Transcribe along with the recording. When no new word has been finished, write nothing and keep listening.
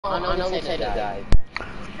I know they said he died.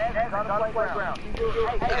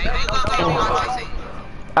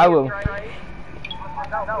 I will.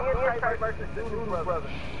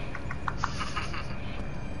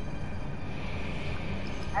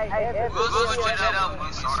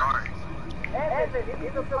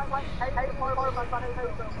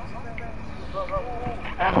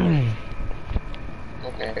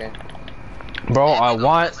 Okay. Bro, I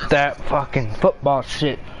want that fucking football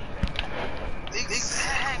shit.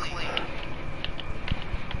 Exactly.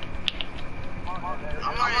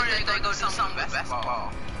 I'm ready to go do something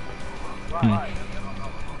basketball.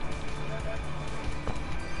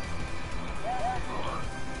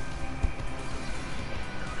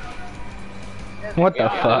 What the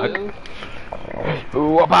fuck?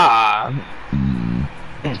 Whoopah!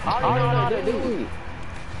 I don't know how to do it.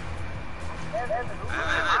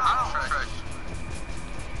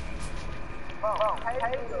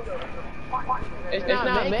 It's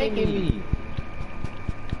not making me.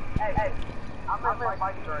 I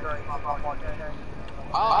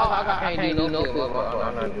can't do no field.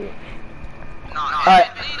 Alright,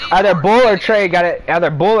 either Bull or Trey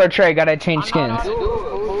gotta change skins.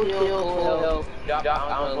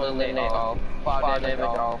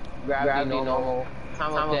 Gravity normal,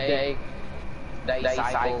 time of day,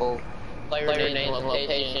 cycle, player name,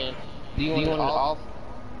 location. Do you want it off?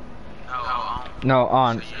 No,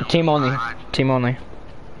 on. Team only. Team only.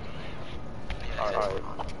 Alright.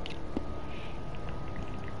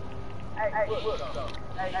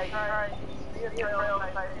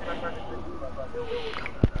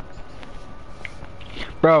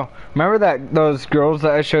 Bro, remember those girls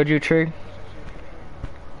that I showed you, Trey?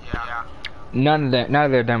 Yeah. None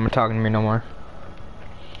of them are talking to me no more.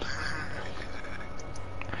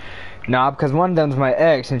 Nah, because one of them's my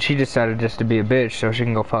ex, and she decided just to be a bitch, so she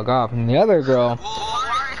can go fuck off. And the other girl.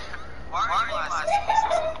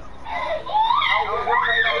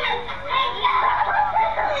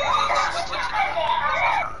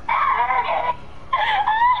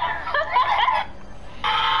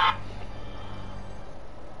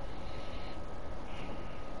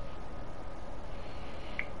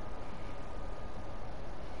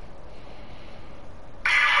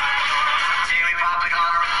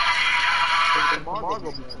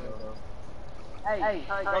 Hey,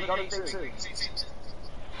 go to C2.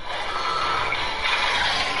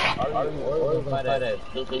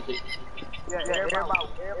 Yeah,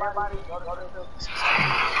 everybody go to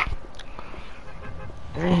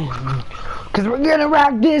Cause we're gonna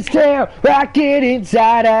rock this town, rock it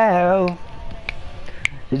inside out.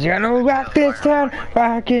 We're gonna rock this town,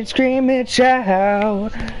 rock it, scream it,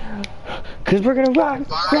 shout. Cause we're gonna rock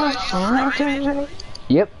it.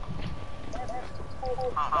 Yep.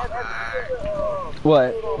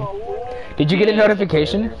 What? Did you get a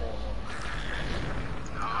notification?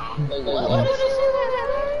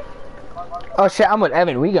 Oh shit, I'm with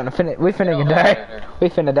Evan. We finna die. We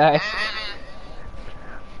finna die.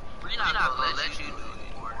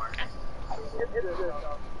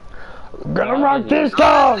 Gonna rock this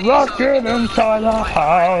town, rock it inside the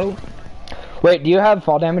house. Wait, do you have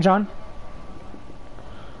fall damage on?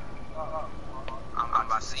 I'm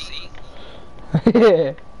about to see.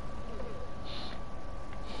 Yeah.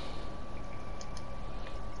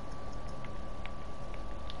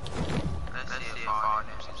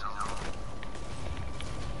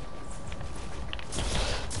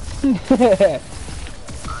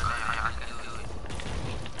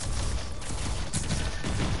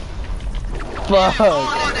 Fuck.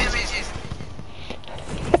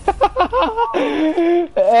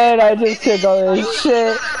 And I just took all this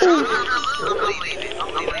shit.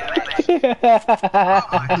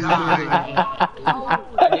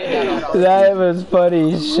 That was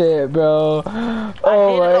funny shit, bro.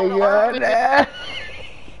 Oh my god.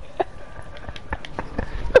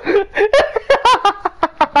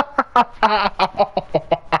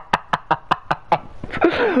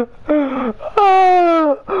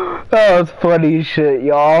 That was funny shit,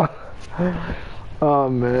 y'all. Oh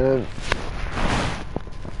man.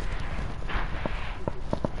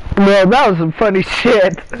 Man, that was some funny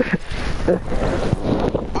shit.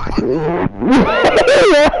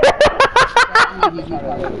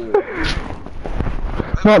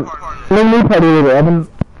 Let me party with Evan.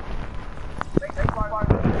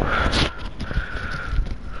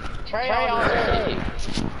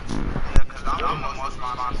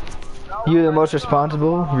 You're the most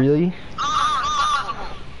responsible? Really?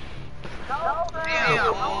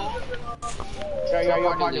 Trey, you're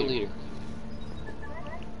your party leader.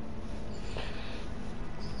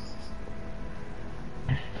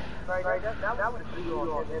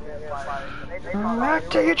 Rock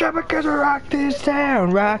till you drop it, cause we rock this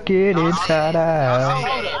town, rock it inside out.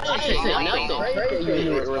 I didn't say nothing. You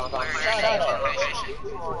knew it wrong.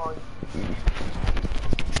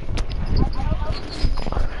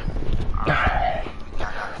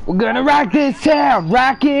 We're gonna rock this town,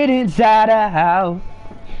 rock it inside out.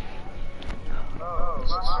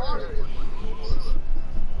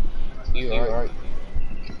 You are.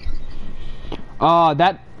 Oh,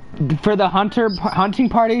 that for the hunting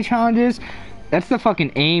party challenges, that's the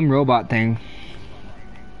fucking aim robot thing.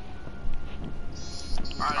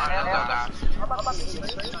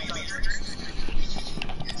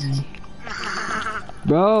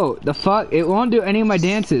 Bro, the fuck? It won't do any of my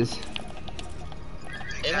dances.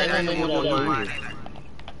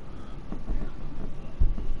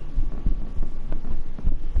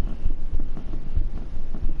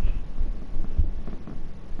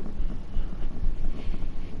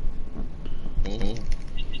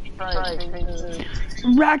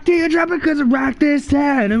 Rock till you drop it, cause I rock this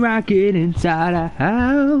town and rock it inside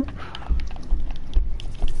out.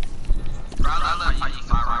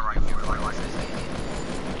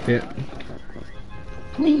 Yeah.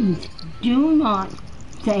 Please do not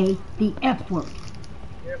say the F word.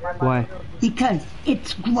 Why? Because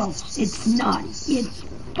it's gross. It's naughty. It's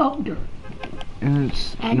vulgar.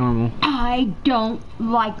 It's And normal. I don't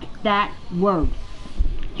like that word.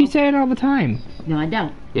 You say it all the time. No, I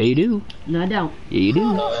don't. Yeah, you do. No, I don't. Yeah, you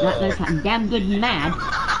do. Not unless I'm damn good and mad.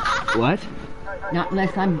 What? Not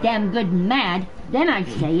unless I'm damn good and mad. Then I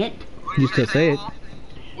say it. You still say it.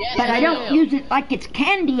 But I don't use it like it's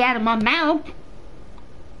candy out of my mouth.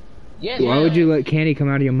 Why would you let candy come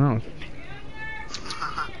out of your mouth?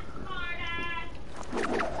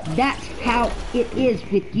 That's how it is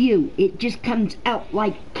with you. It just comes out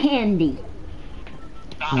like candy.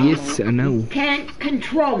 Yes, I know. Can't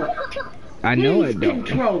control it. I know I Please don't.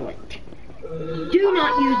 control it. Do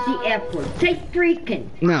not use the F word. Say freaking.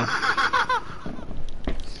 No.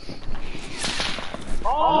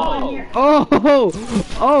 Oh.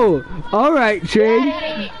 Oh, all right,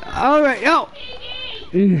 Trey. All right, oh.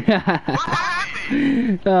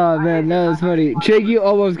 Oh man, that was funny. Trig, you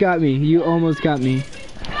almost got me. You almost got me.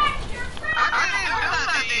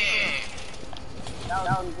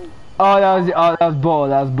 Oh, that was bull.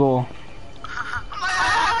 That was bull.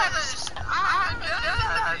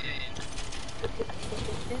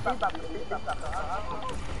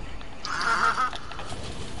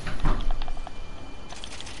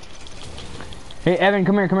 Hey, Evan,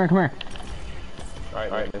 come here, come here, come here.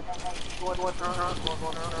 Alright, man.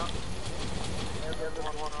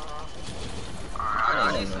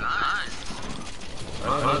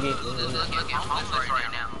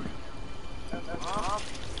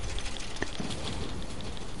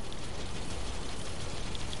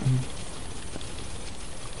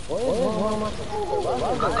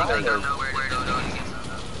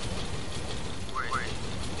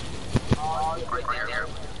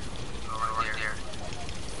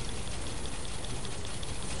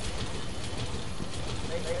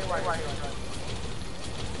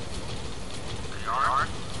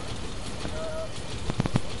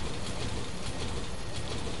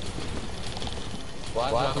 Why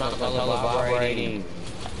is my color vibrating?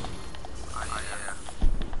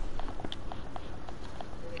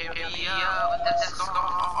 Hit me up with that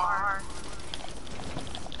scar.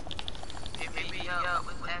 Hit me up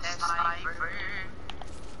with that sniper.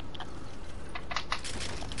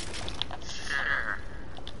 Sure.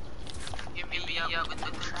 Hit me up with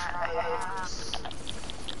the traps.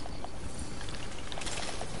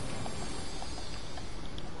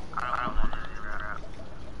 I don't want to trap.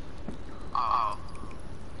 Oh.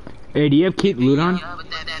 Hey, do you have keep loot on?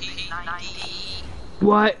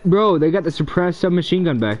 What? Bro, they got the suppressed submachine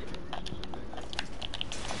gun back.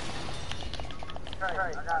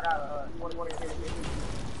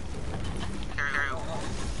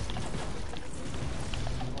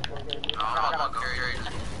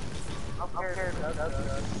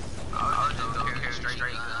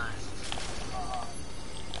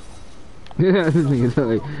 Yeah,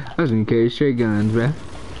 I was gonna carry straight guns, bruh.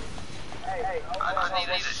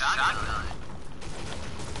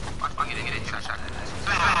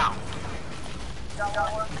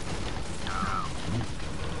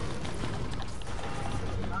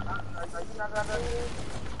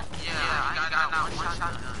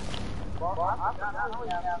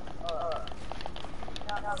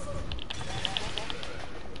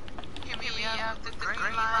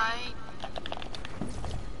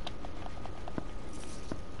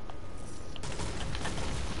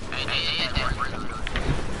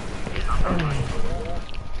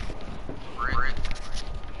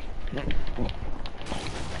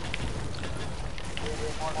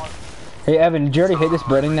 Hey Evan, did you already hit this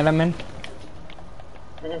building that I'm in?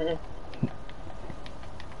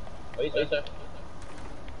 What you say, sir?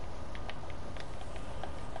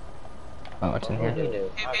 Oh, it's in here. Hit me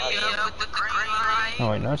up with the green light.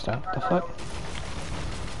 Oh wait, no it's not. The fuck?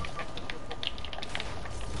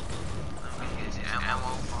 Get your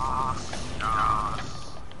ammo box.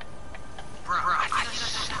 Bro, I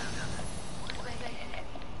just shot them.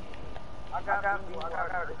 I got it.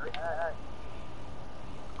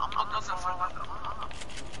 I'm not gonna find like a mom.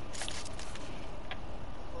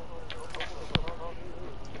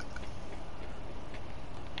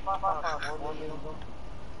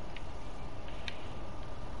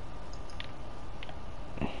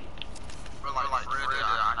 Bro, like, for real,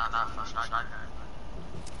 not frustrated.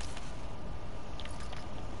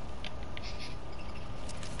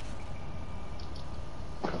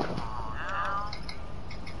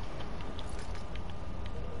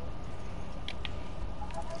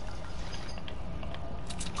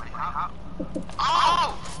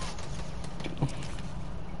 Oh!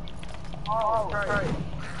 Oh, great.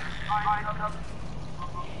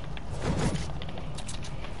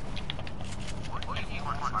 What do you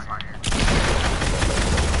want right here?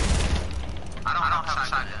 I don't have a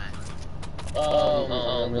shotgun.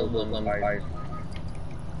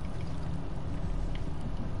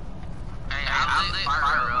 Hey, I lit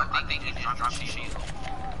fire up. I think you just dropped your shield.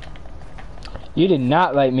 You did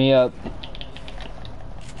not light me up.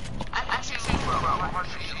 I actually broke my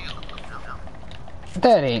shield.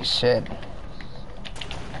 That ain't shit.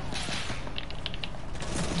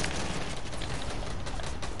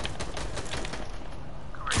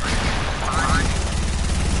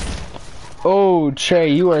 Oh, Trey,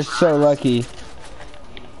 you are so lucky.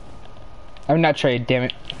 I'm not Trey, damn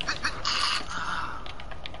it.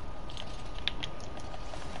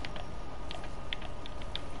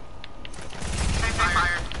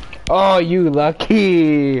 Oh, you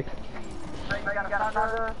lucky.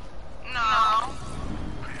 No.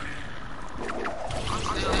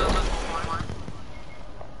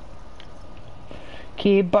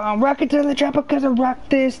 Keep on rocking till the dropper, cause I rock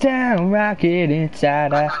this town, rock it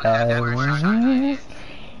inside out.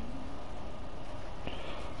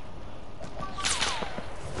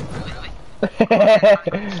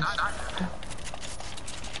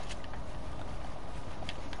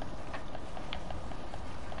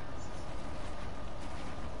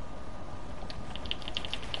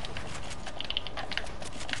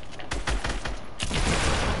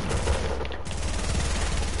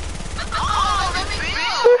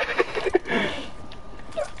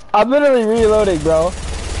 I'm literally reloading, bro.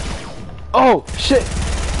 Oh, shit.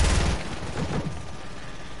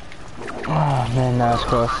 Oh, man, that was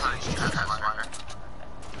close.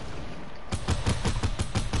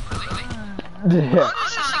 Yeah.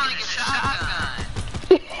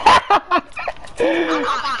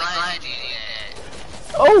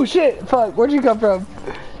 Oh, shit. Fuck, where'd you come from?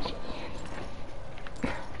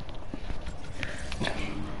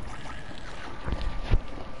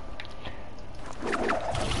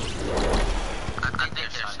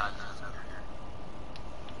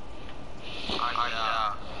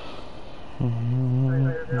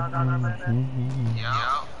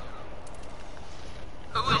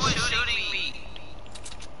 Who is shooting me?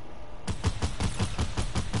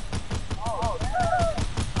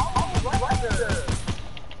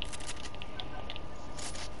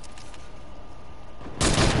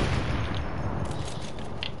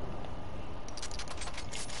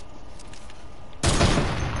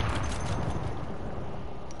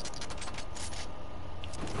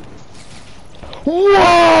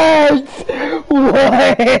 What?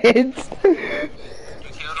 What? You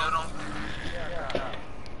killed him?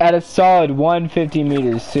 At a solid 150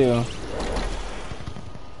 meters, too.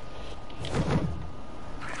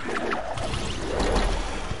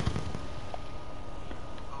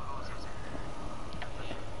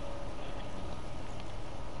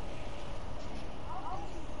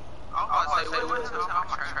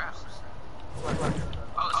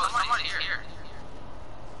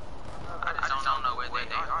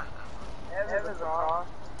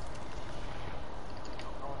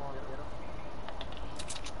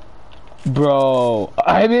 Bro,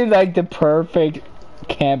 I'm in like the perfect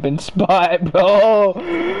camping spot, bro.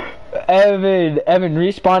 Evan,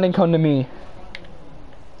 respawn and come to me.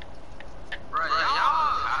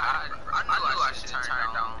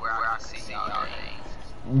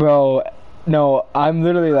 Bro, no, I'm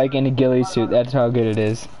literally like in a ghillie suit. That's how good it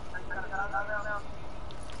is.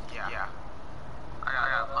 Yeah. I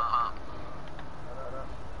got pump.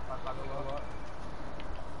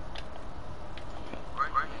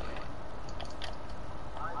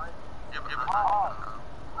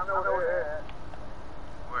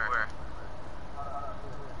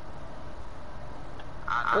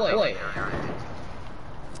 Wait. Are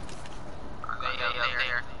they up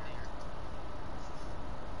there?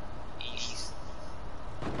 East.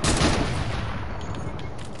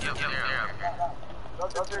 Yep, there.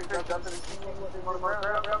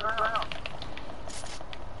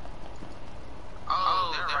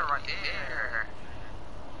 Oh, they're right there.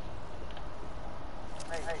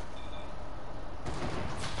 Hey.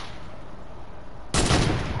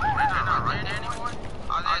 They're not right there anymore?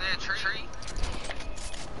 Are they in a tree?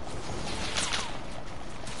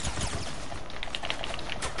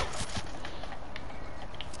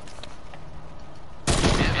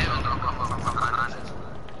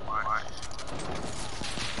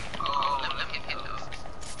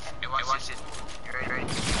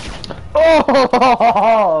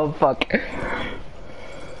 Oh, fuck.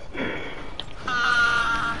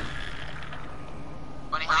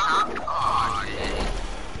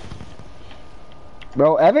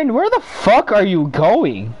 Bro, Evan, where the fuck are you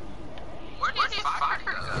going? Where did fire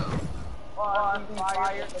go?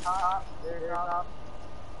 Fire, the top, there's top.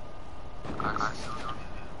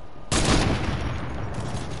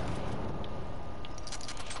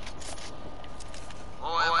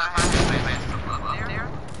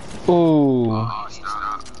 Ooh. Oh,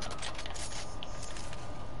 stop.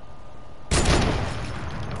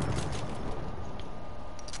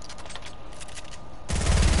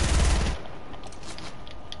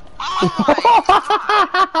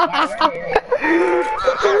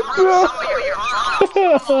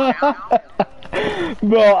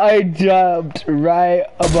 Bro, I jumped right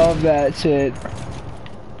above that shit.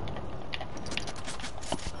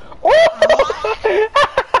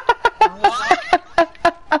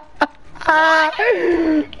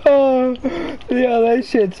 Oh, yeah, that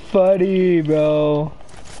shit's funny, bro.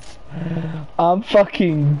 I'm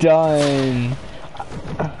fucking done.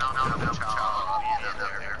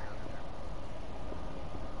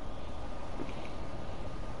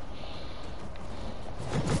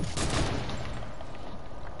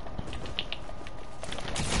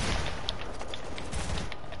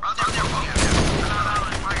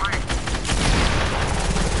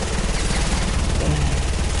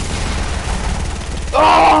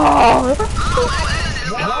 Oh!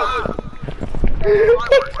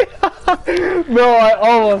 Bro, I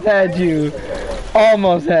almost had you.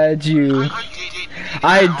 Almost had you.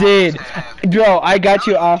 I did. Bro, I got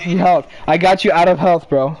you off of health. I got you out of health,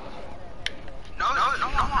 bro.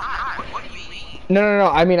 No.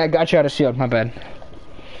 I mean, I got you out of shield. My bad.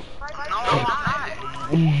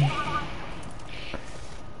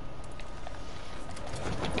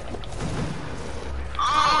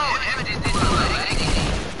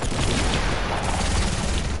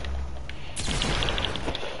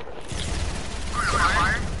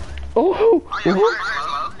 Oh!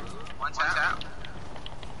 One tap.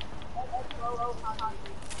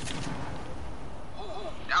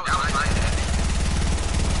 That was nice.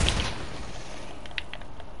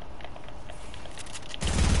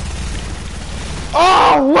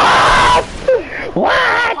 Oh, what?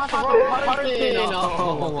 What?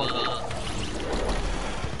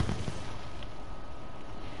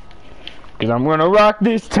 Cause I'm gonna rock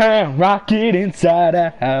this town, rock it inside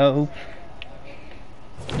out.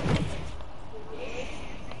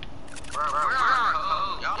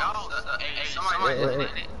 Wait.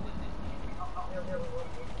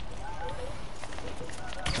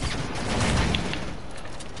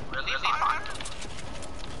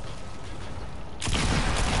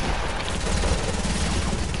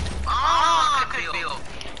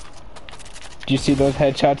 Did you see those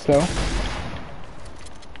headshots though?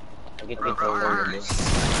 I get the over this.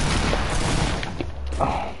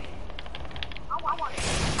 Oh.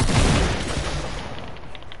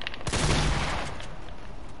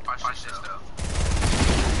 Watch this though.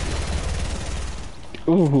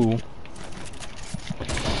 Ooh.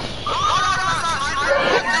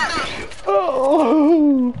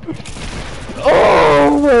 Oh. Oh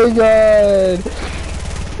my god.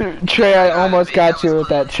 Trey, I almost got you with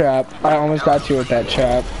that trap. I almost got you with that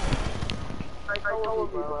trap.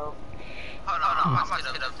 Hold on, I'm about to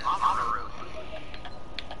hit up this mama room.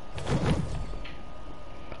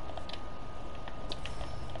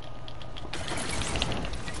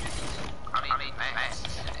 I mean, max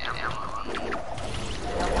and ammo.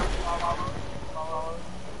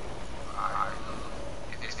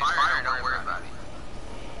 If it's fire, don't worry about it.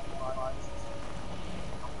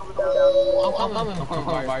 I'm coming.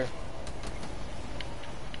 Fire.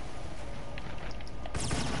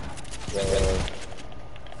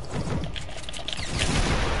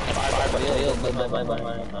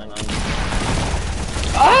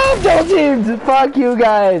 Oh, double teamed! Fuck you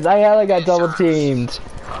guys! I hella got double teamed.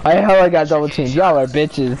 I hella got double teamed. Y'all are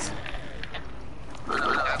bitches.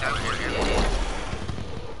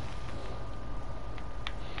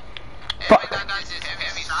 Fuck.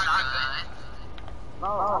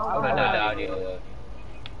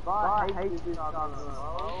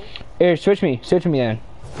 Here, switch me then.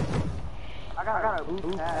 I got a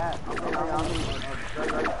blue hat.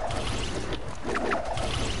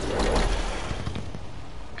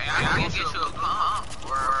 Hey, I can get you a pump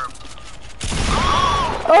or...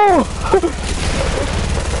 Oh!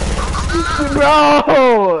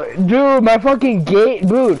 Bro! Dude, my fucking gate,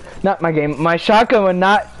 dude. Not my game. My shotgun would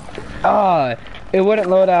not... it wouldn't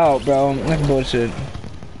load out, bro. That's bullshit.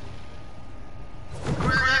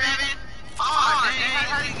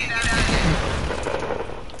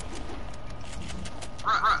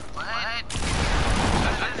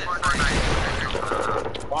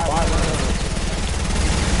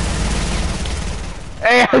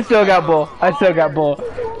 Hey, I still got bull. I still got bull.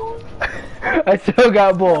 I still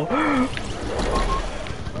got bull. Oh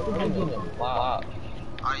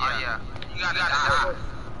yeah. You gotta die.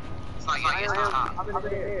 It's like you gotta stop.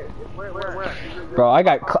 Bro,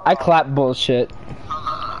 I clap bullshit.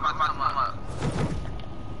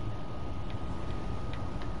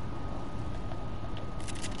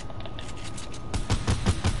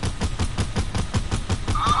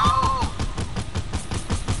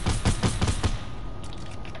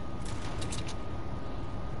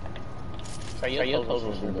 Are you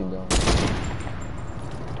supposed to be doing?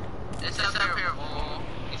 It's up here, bull.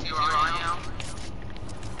 You see where I am?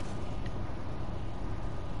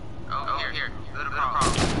 Oh, here. Little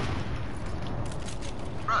problem.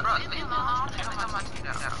 Bro, leave me alone. Every time I see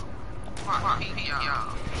that. Come on, peek,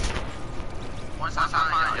 y'all. Once I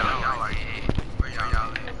find y'all are here. Where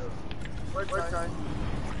y'all live? Where's Johnny?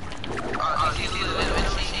 Oh, you see the little bit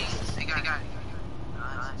of cheese? They got it.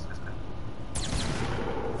 Nice.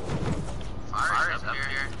 Fire is up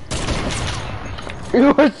here.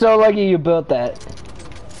 You were so lucky you built that.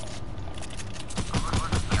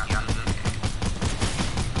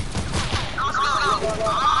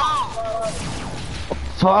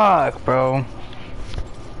 Fuck, bro.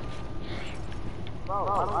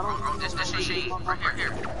 This machine right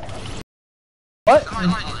here. What?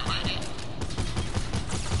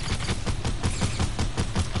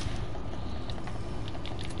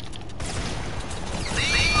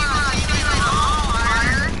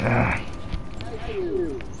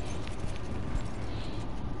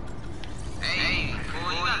 Hey,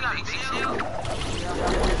 boy, you got a big shield?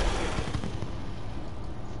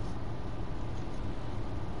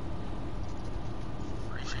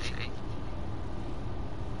 Appreciate it.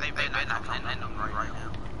 They better not come in no more right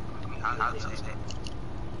now. I'll say that.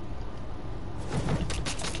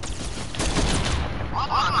 Oh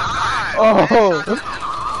my god! Oh.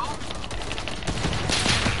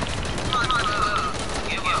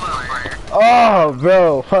 Oh,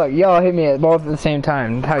 bro, fuck, y'all hit me at both at the same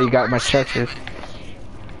time. That's how you got my structure.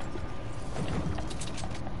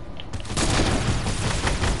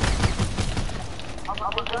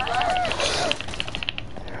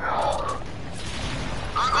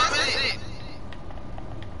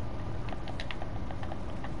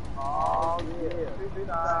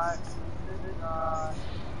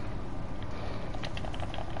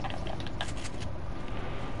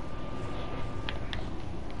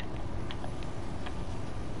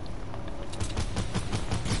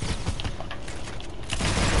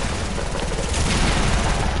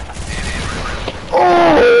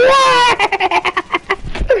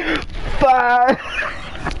 Fuck.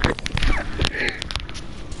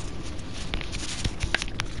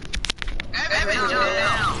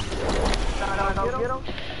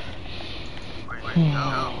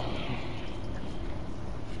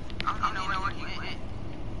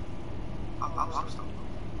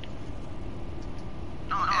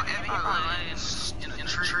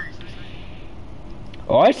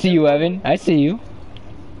 Oh, I see you, Evan. I see you.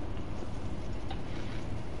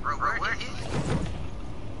 Where is he?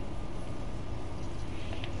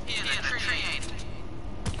 He in the tree, ain't he?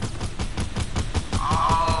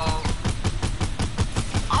 Oh!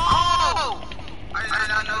 I did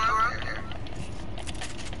not know you were up there.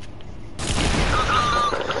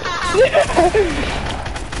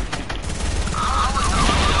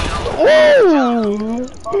 Woo!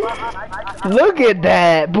 Look at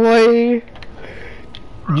that, boy.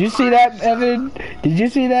 Did you see that, Evan? Did you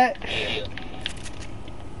see that?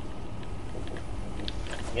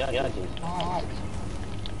 Yeah, dude.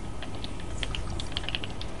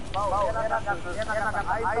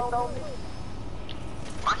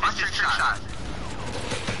 Watch your shot.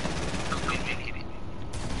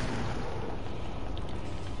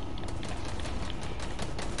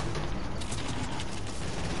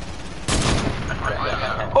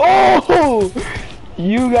 Oh!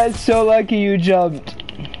 You got so lucky you jumped.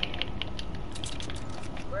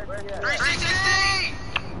 360!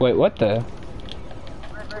 Wait, what the?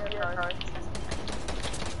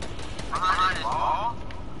 Behind his wall?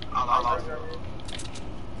 Oh.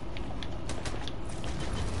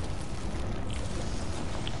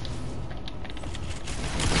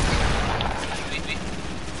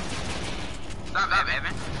 Stop,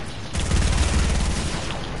 Evan.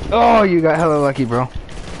 Oh, you got hella lucky, bro.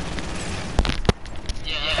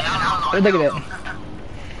 Yeah. Look at it.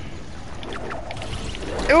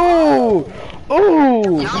 Ooh!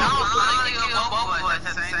 Ooh!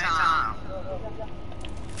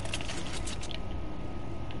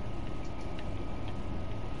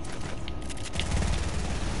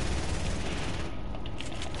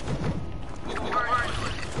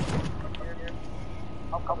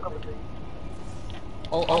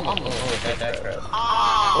 Oh, I'm that crap.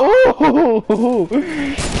 Oh!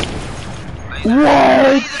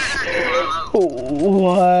 What?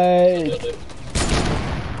 What?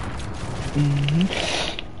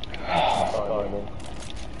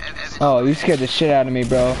 Oh, you scared the shit out of me,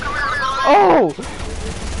 bro. Oh!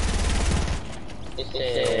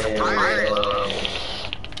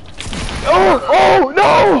 Oh!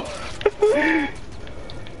 No!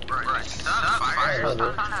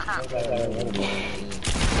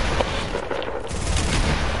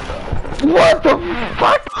 What the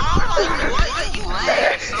fuck?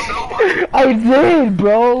 I did,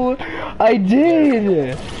 bro. I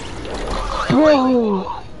did.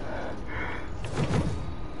 Bro.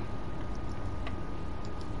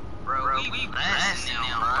 We blasting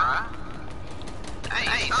now, bro.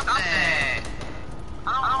 Hey, stop that. I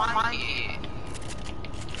don't like it.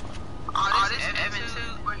 Oh, this Evan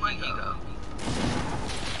too? Where he go?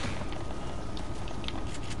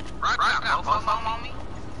 Right, got both of them on me?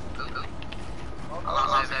 I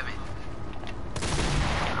lost Evan.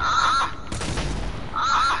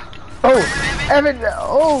 Oh, Evan.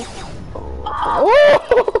 Oh. Oh.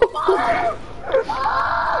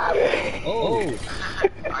 Oh.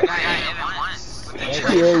 I got Evan once.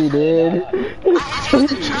 Yeah, you did. I hit you with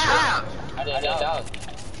the trap. I didn't doubt.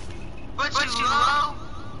 But you low?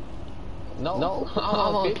 No,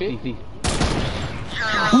 I'm on 50.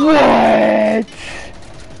 What?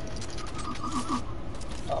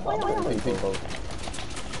 I'm on 50.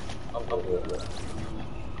 I'm good.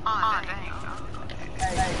 Oh, dang.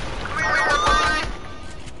 Come here, boy.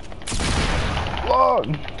 Whoa.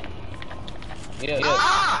 Yeah.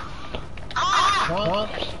 Ah! Huh?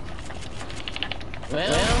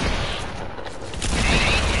 Man?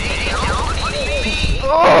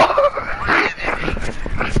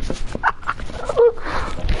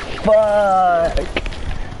 Fuck.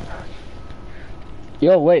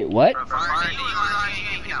 Yo, wait, what?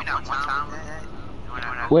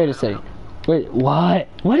 Wait a second. Wait, what?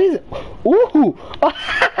 What is it? Ooh!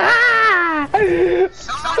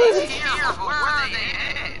 Somebody's here, but where are they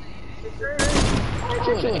at?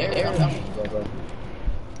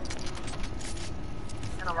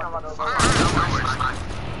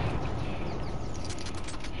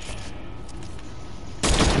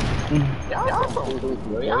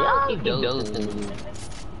 Y'all keep dozing.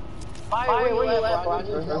 Fire, where you at,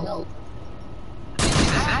 Roger?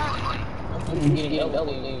 Exactly. I'm getting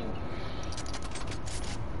dozing.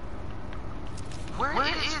 Where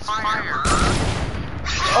is fire?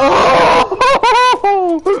 Oh!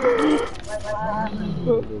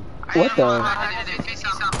 What the?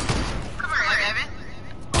 Come here, Evan.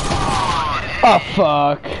 Oh,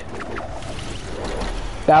 fuck.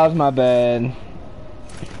 That was my bad.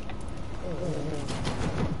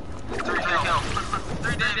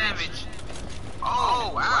 3 damage.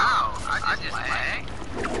 Oh, wow. I just lagged.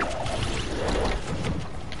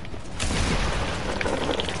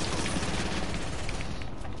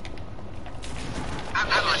 I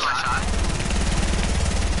lost my shot.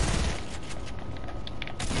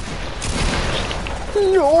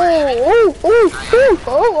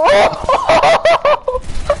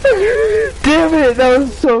 Damn it, that was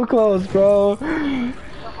so close, bro.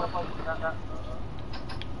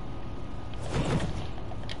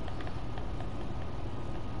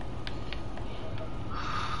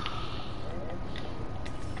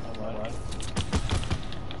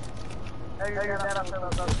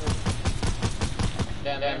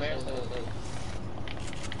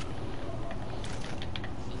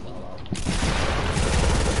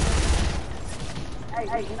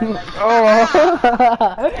 Oh.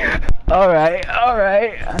 Alright.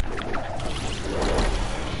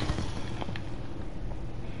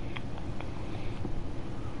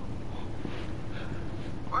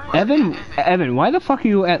 Evan, why the fuck are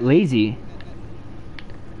you at lazy?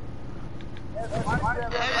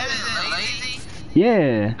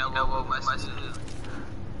 Yeah. Know what we must do.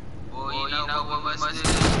 Well, you know what we must do.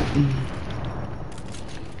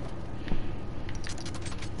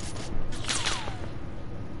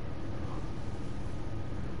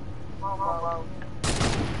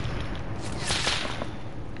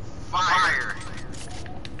 Fire!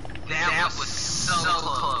 That was so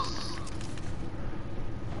close.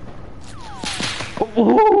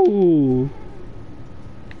 Ooh.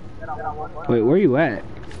 Wait, where you at?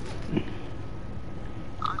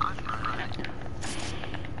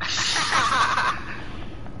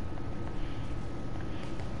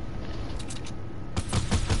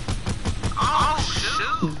 Oh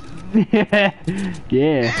shoot!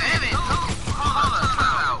 Yeah.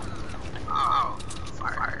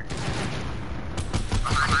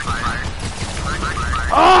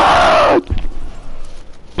 Oh!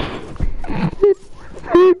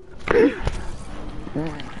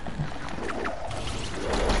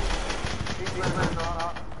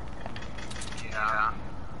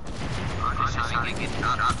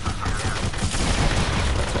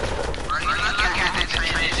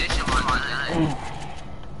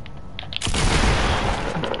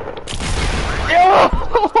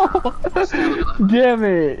 Damn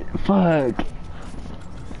it! Fuck.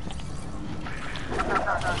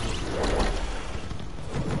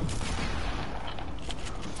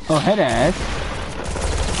 Oh, head ass.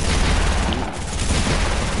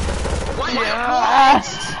 What?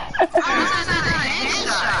 Yes! How is that a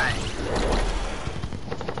headshot?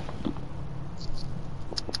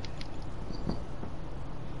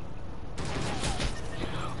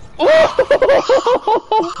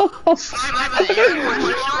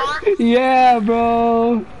 Yeah,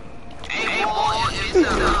 bro. Hey, boy, it's a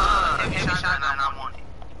headshot and I want it.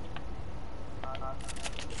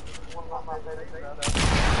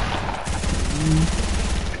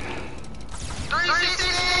 360!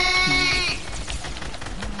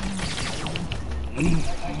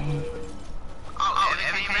 Oh,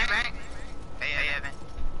 Evan came back? Hey, Evan.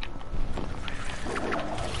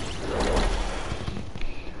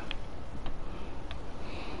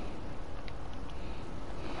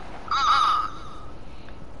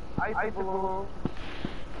 I blew.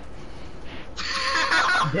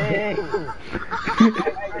 Dang.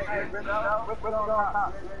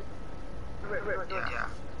 Yeah.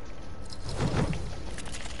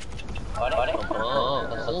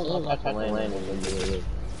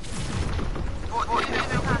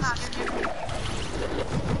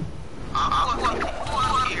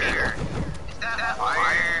 Here. Is that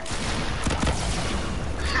fire?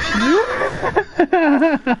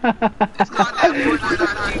 It's called that boy.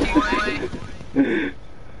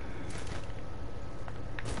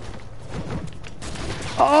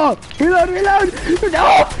 Oh, reload, reload! No!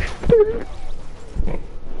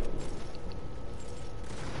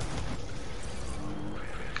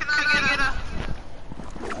 Can I get a...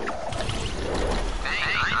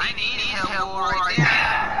 Dang, I need help right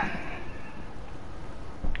there.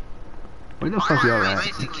 Where the fuck y'all at?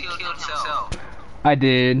 Basically killed himself. I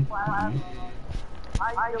did.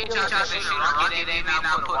 He just tried to shoot a rocket and then I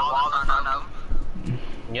put a wall in front of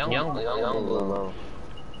him. Young blue.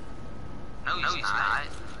 No, he's not.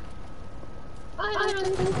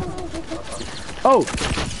 Oh!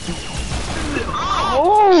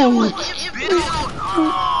 Oh!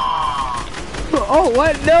 Oh,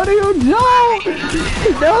 what? No, you don't!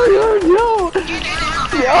 No, you don't!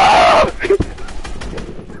 Oh!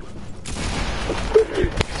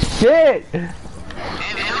 Shit!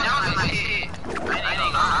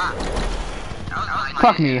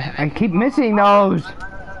 Fuck me, I keep missing those!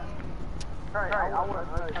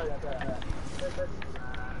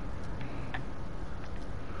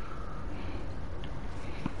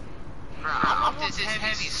 I want this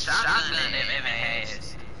heavy shotgun that Evan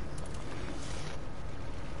has.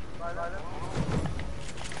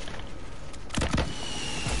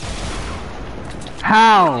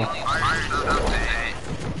 How?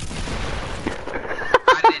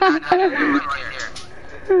 I did not know that was right there.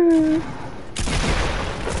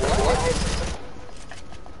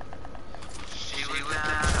 She was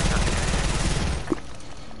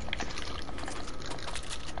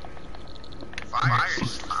fires.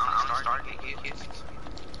 I'm starting to get kisses.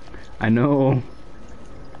 I know.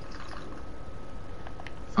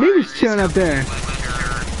 Niggas chilling up there.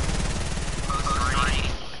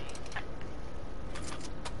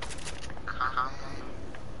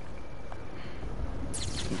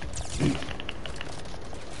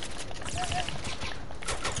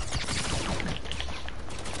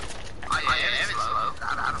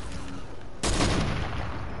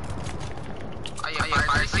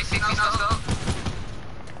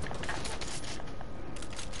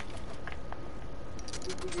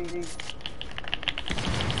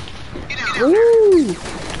 Ooh!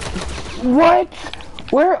 What?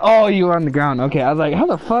 Where? Oh, you were on the ground. Okay, I was like, how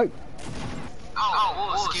the fuck?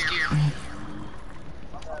 Oh, scare me.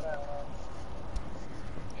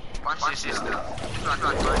 Watch this shit though.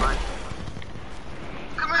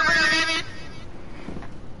 Come here, baby.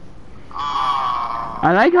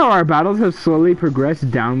 I like how our battles have slowly progressed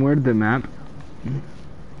downward the map.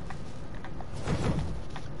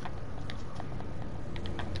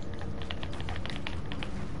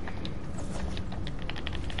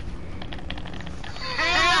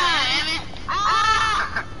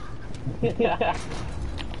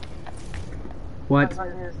 What?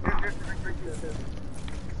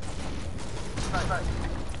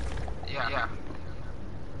 Yeah.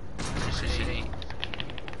 This is shitty.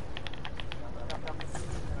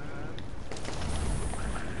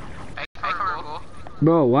 Hey, Carl.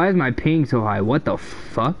 Bro, why is my ping so high? What the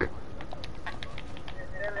fuck?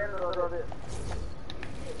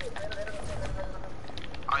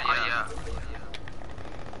 Oh yeah.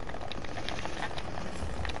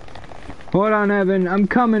 Hold on, Evan. I'm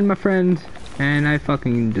coming, my friend. And I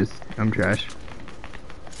fucking just... I'm trash.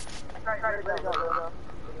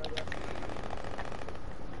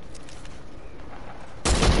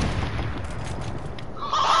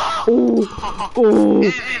 Oh! Oh!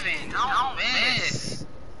 Evan, don't miss.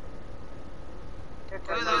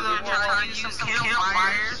 Trying to use some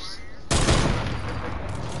campfires.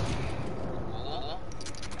 Cool.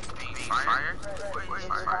 Fire? Where's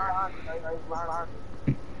fire?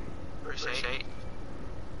 Appreciate.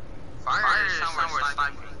 Fire is somewhere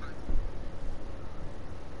sniping.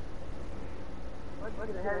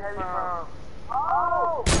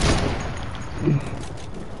 Oh!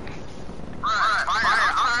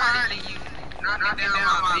 Fire, I'm tired of you knocking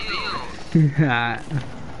down my bills.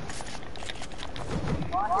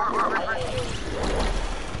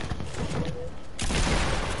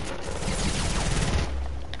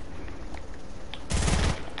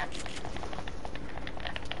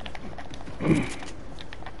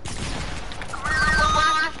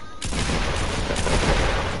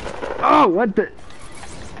 Oh, what the?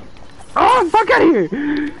 Oh, fuck out of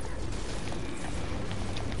here!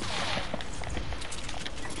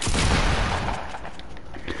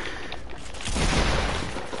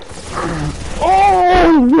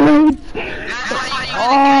 Oh, what?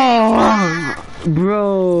 Oh,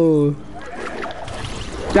 bro.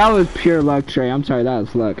 That was pure luck, Trey. I'm sorry, that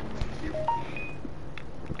was luck.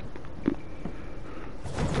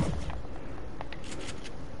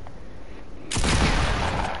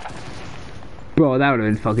 Bro, that would have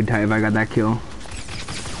been fucking tight if I got that kill.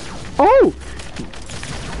 Oh!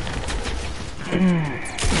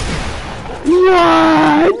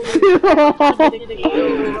 What?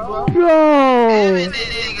 Bro!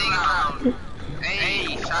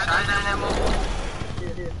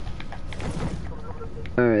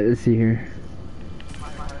 Alright, let's see here.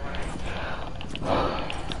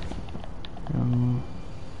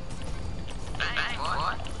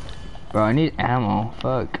 Bro, I need ammo.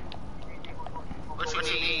 Fuck. What you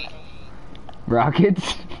need?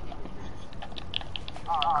 Rockets?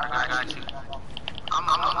 I got you. I'm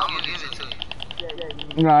gonna give it to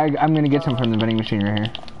you. No, I'm gonna get some from the vending machine right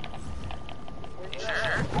here. You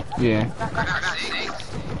sure? Yeah. I got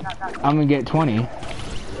 6. I'm gonna get 20. I know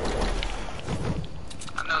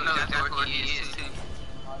exactly where he is too.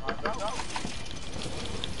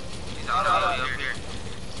 He's all the way up here.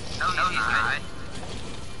 No, he's not.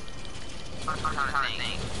 I'm trying to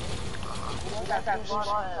think.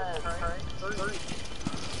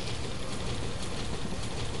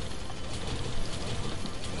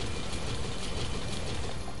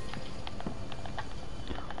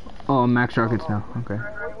 Oh, max rockets now. Okay. I don't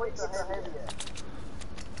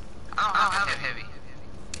have heavy.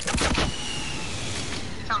 You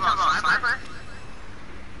talking about sniper?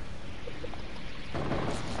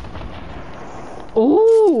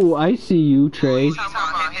 Oh, I see you, Trey. You talking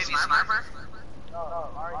about heavy sniper?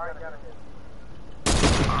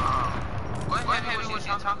 What heavy was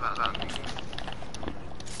you talking about?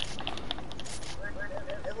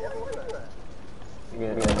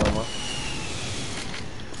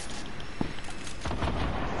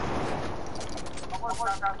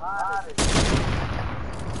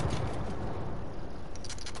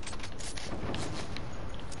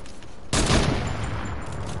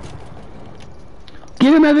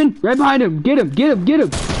 Get him, Evan! Right behind him! Get him! Get him! Get him!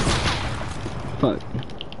 Fuck.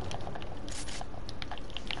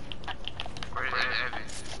 Where's Evan?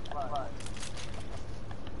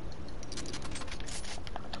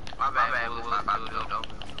 My bad, we'll find the dope.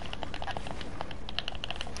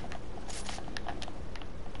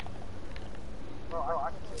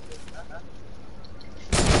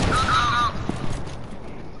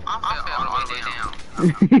 Right.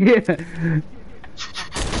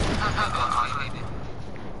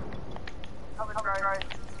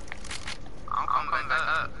 I'm coming back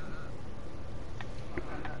up.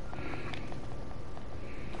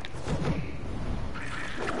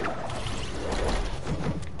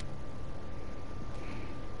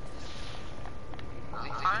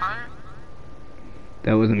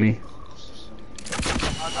 That wasn't me.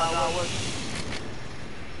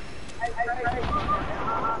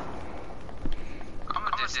 I'm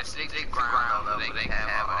gonna just dig the ground though, they can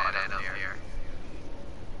have all that up here.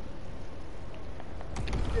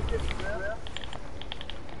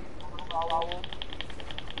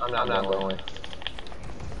 I'm not going.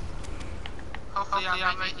 Hopefully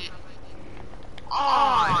I make it.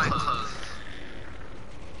 Oh, it's close.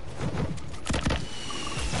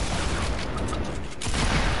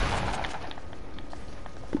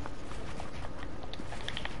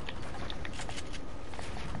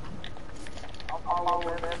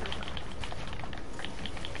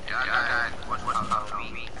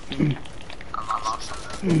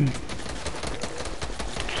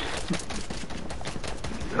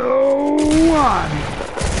 Oh, one.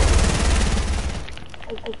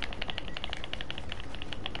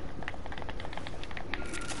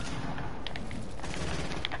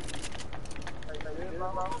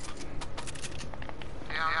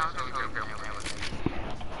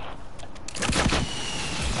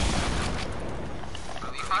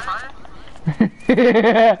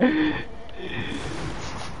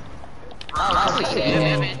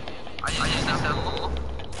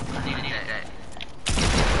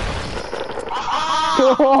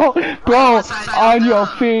 Bro, on your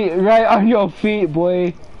feet, right on your feet,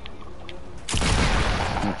 boy.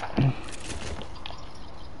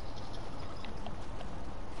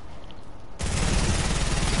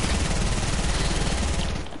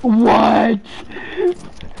 What?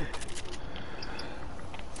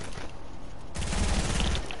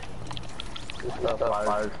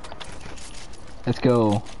 Let's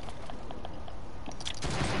go.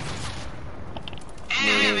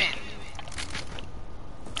 Hey,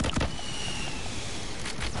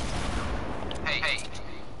 hey.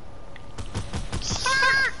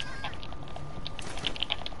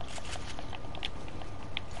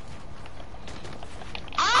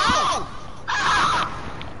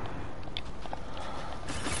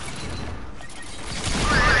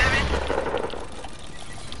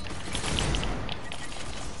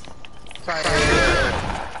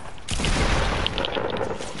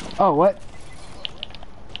 Oh, what?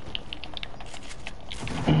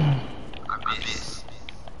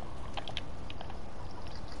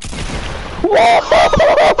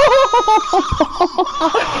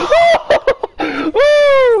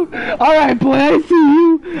 Alright, boy, I see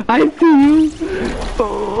you. I see you.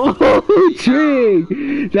 Oh,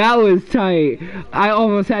 Trig. That was tight. I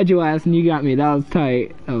almost had your ass and you got me. That was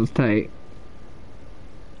tight. That was tight.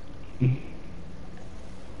 Hey!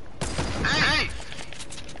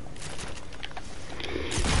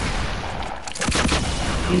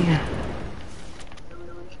 Yeah.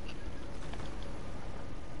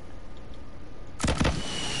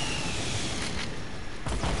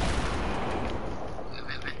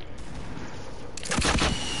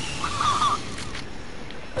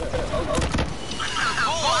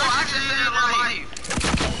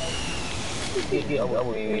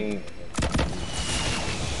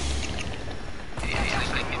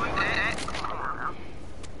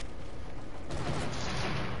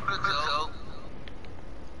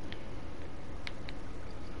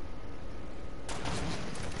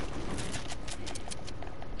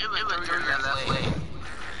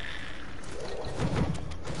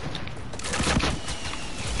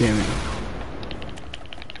 Damn it.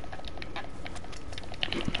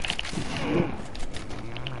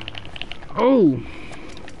 Oh.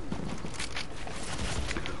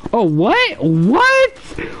 Oh, what? What?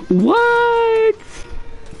 What?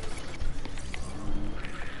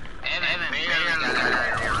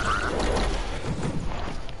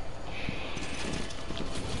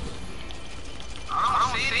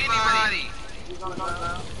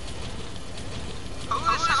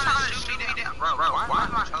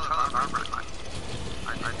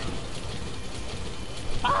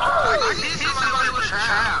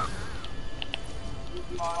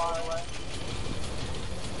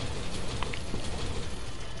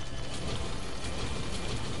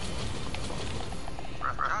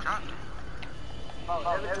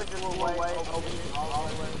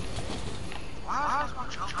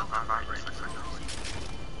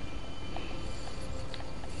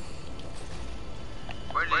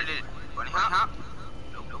 Where did it? Bunny hop?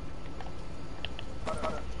 Nope.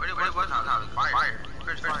 Where was it? Fire.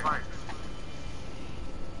 Where's fire?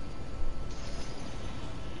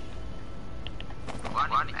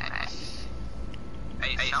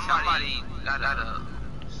 gotta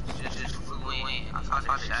just flew in. I saw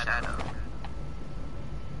the shadow.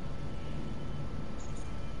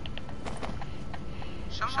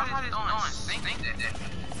 Somebody's doing sync that.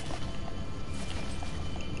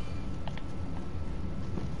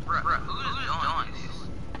 Bruh, who's doing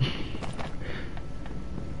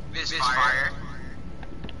this? This fire.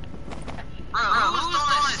 Bruh, who's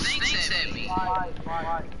doing syncs at me?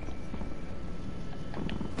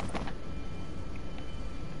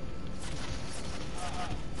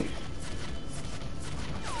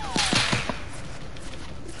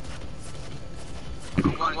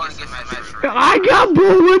 I got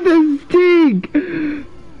bull with the stink!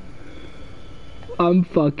 I'm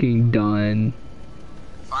fucking done.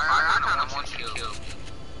 Fire, I kinda want you to kill.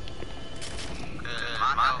 My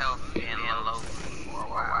health being low for a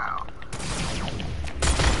while.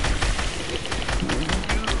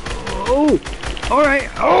 Oh! Alright!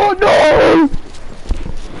 Oh no!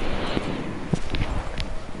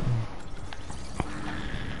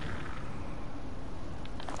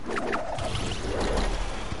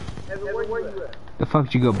 Where you at? The fuck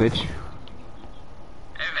did you go, bitch?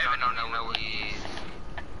 I don't know where he is.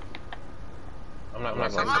 I'm not gonna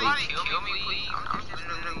Somebody sleep. kill me, please. I'm just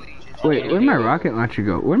Wait, where'd my rocket launcher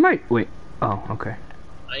go? Where'd my... Wait. Oh, okay.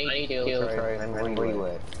 I need to kill Trey. Where you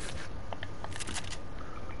at?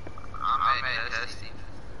 I'm at Dusty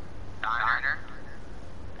Diner.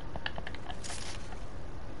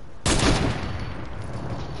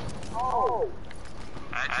 Oh!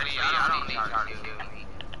 Actually, I don't need y'all to kill me.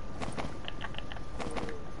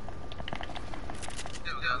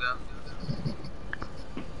 Go.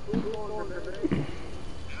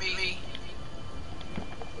 Me.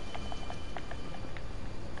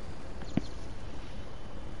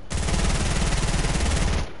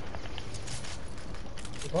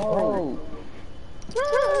 Oh!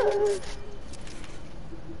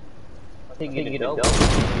 I think you get a double.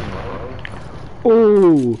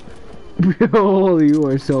 Oh! Bro, you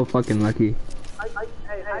are so fucking lucky. Hey,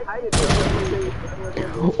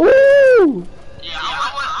 Oh! Yeah, I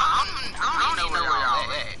don't even know where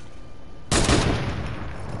y'all at.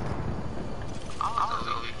 I was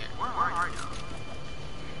over here. Where are y'all?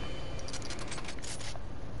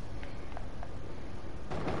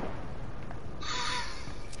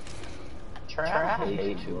 Trey, I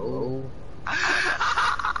hate you, bro.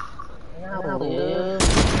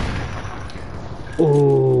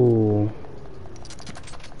 Oh!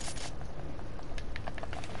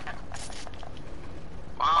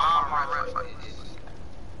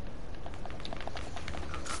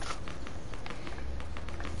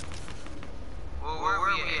 Well, where we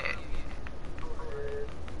at?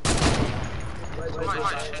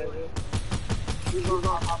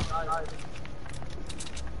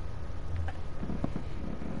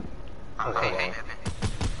 Okay.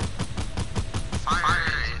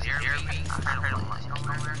 Fire is near me. I heard him like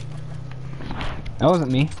somewhere. That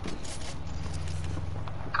wasn't me.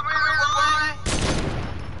 Come here, boy.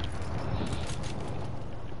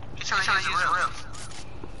 He's trying to use the roof.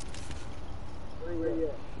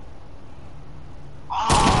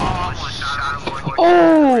 Oh, one shot, boy.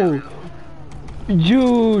 Oh!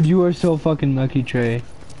 Dude, you are so fucking lucky, Trey.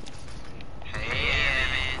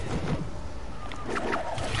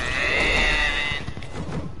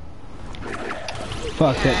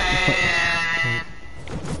 Fuck that.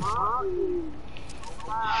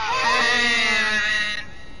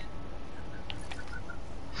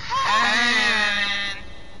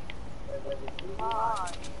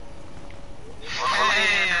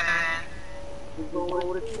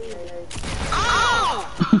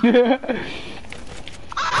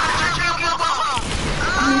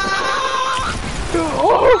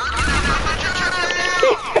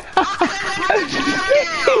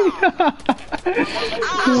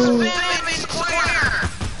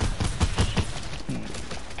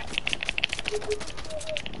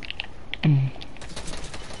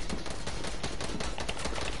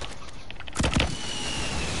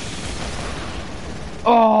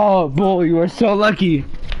 Oh, boy, you are so lucky.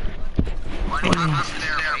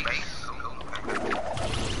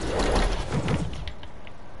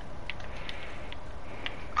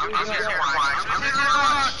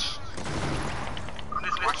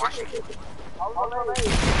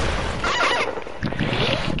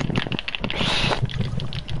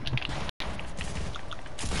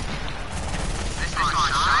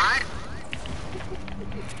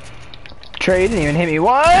 Trey didn't even hit me.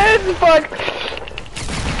 What? Fuck.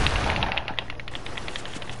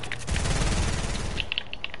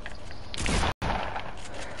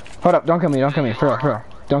 Hold up, don't kill me, for real.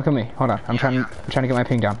 Don't kill me. Hold on. I'm trying to get my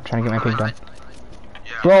ping down. Yeah,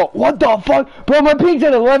 Bro, what the fuck? Bro, my ping's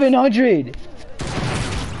at 1100.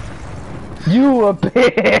 You a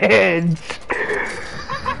bitch.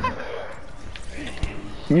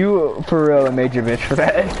 You for real a major bitch for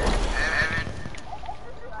that.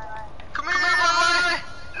 Come here, boy!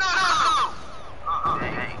 No!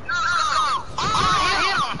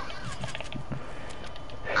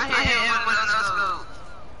 I hit him with a no-scope.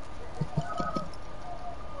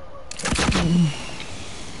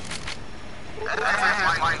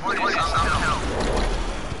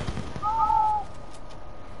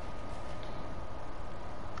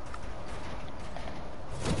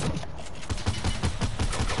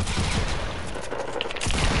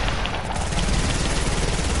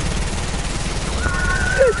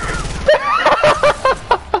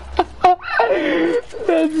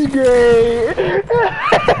 That's great.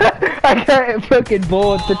 I got fucking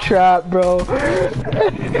bullet the trap, bro.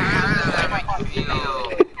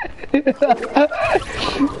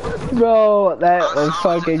 Bro, that was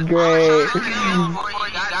fucking great.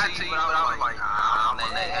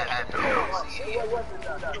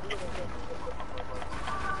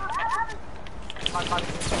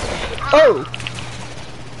 Oh!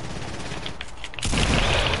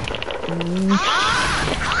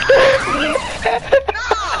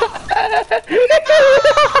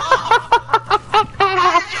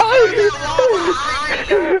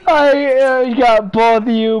 I got both of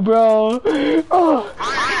you, bro. Oh.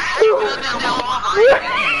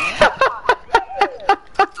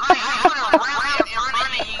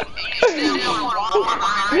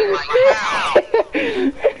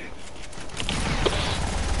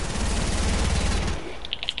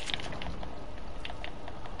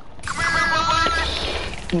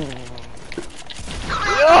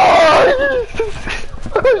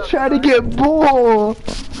 I was trying to get bull.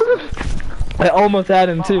 I almost had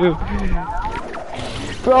him too.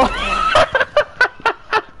 Bro.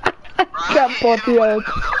 Got both of y'all.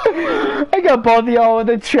 I got both of y'all with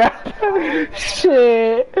a trap.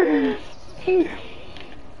 Shit.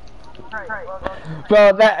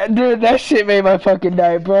 Bro, that shit made my fucking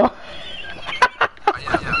night, bro.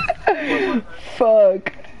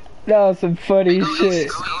 Fuck. That was some funny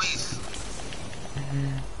shit.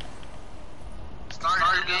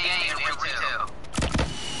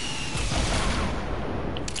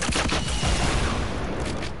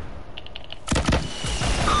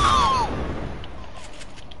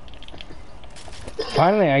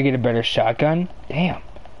 Finally, I get a better shotgun. Damn.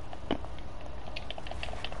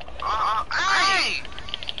 Hey!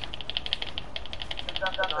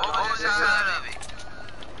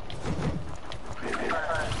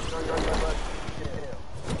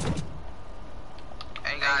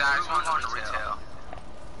 Hey guys, we're going to retail.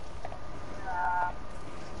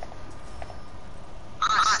 I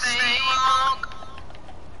stay long.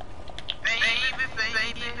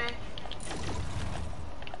 Baby.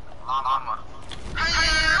 Mama.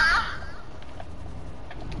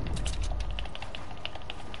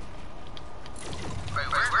 Wait,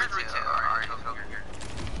 where's retail? Alright, go here.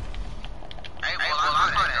 Hey, well,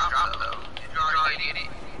 I'm not that drop though. If you already did it.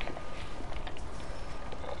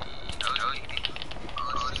 No, you did. Oh,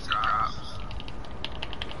 let's drop.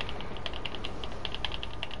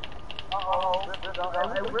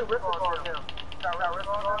 Hey, rip on him. Got rip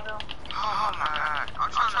on him? Oh my god. I'm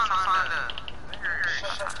trying to find the...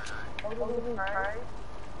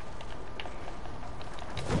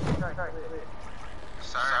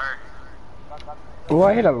 Sir. Oh,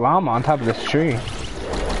 I hit a llama on top of this tree.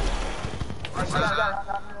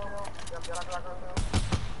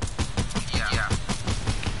 Yeah.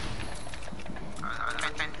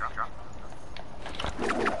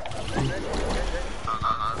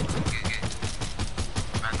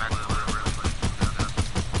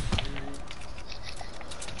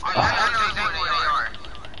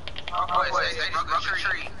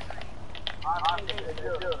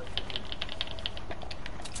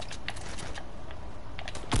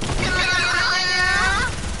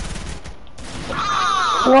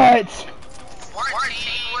 What?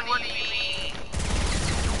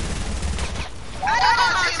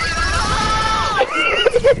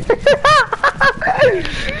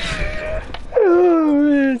 Oh,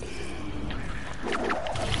 man.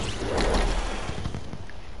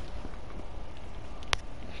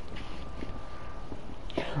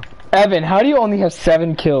 Evan, how do you only have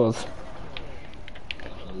 7 kills?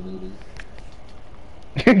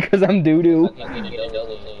 Because I'm doo-doo.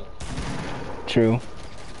 True.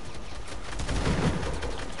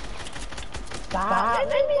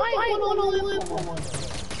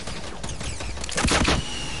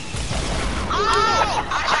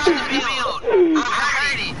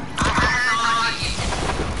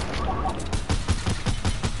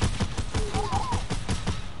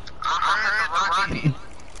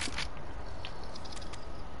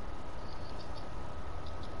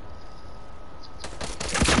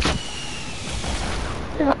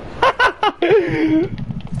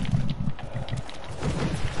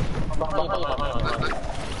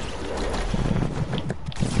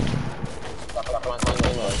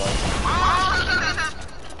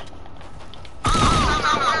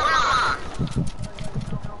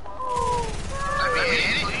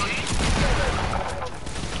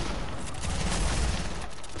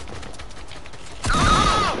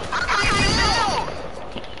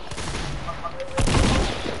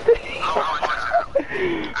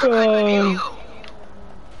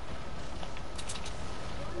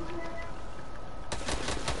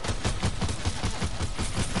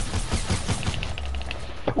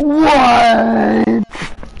 What?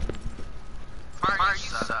 Fire, you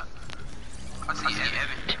suck. I see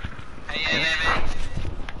Evan. Hey,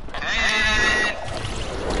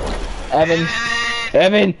 Evan.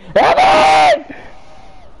 Evan! Evan!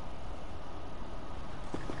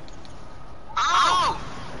 Oh!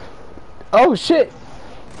 Oh shit!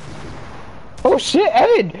 Oh shit,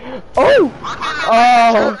 Evan! Oh!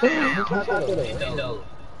 Oh! I couldn't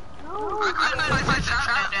place a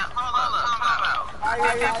trap down. Hold up. I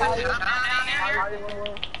can't place a trap down here.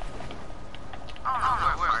 I don't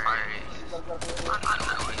know where fire is. I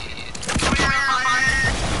know where it is. Come here, fire!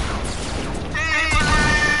 Hey,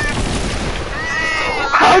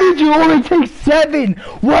 How did you only take 7?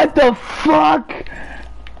 What the fuck?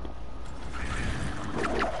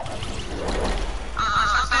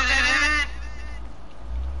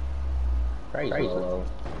 Crazy low.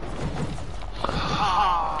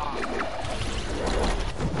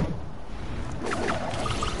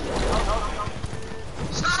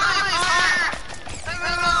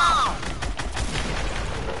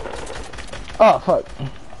 Oh fuck.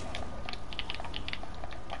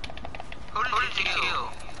 Who did you kill?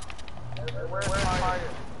 Where's fire?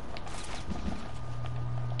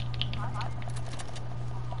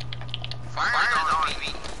 Fire is on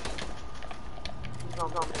me. He's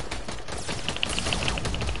gonna come in.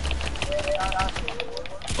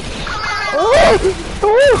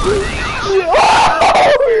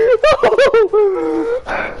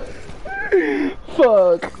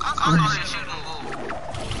 Fuck. I'm gonna shoot him.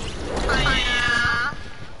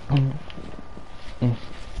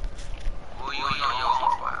 Oh, you on your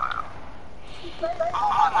own fire. Oh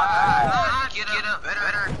my god. Get up,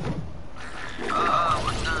 better.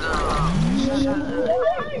 What's up?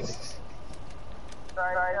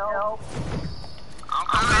 Sorry, help. I'm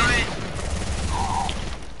coming.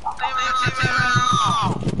 Leave me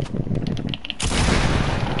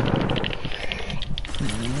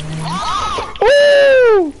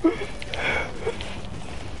Ooh!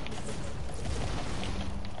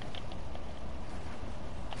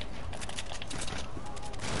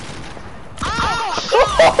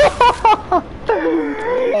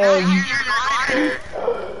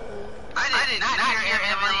 I did not hear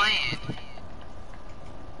Evan land.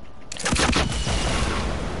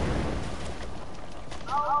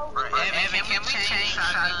 Evan, can we change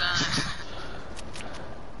shotguns?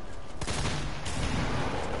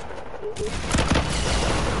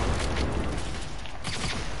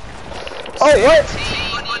 Oh, what?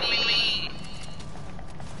 What do you mean?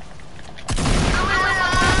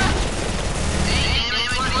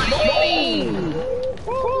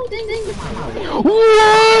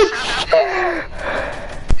 What?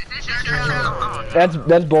 Is this your trap?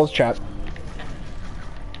 That's Bull's trap.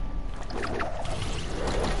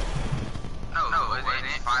 No, it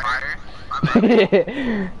isn't. Fire.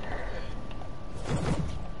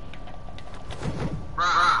 My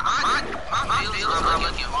bad. My feelings are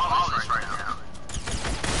looking flawless right now.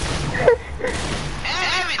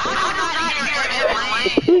 Evan, I don't hear Evan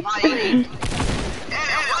land.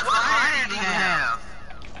 Evan, what fire do you have?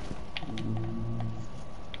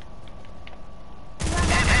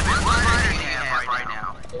 Evan, what fire do you have right now?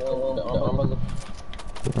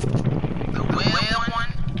 The whale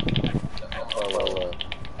one?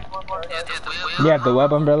 Yeah, the whale. You have the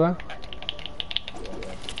web umbrella?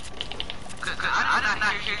 Cause I did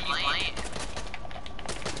not hear you land.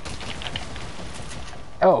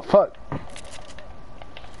 Oh, fuck.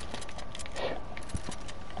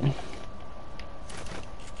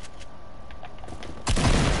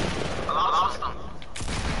 I lost them.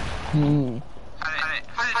 Hmm. How did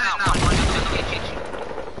not one of those beads hit you?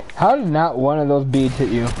 How did not one of those beads hit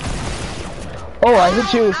you? Oh, I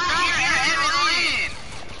hit you.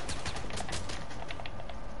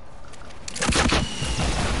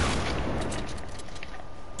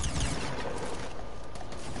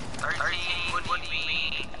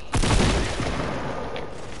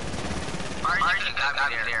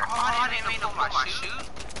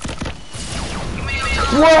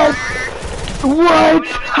 What? What?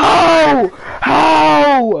 How?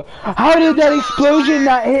 How? Bro, how did that explosion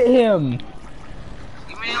not hit him?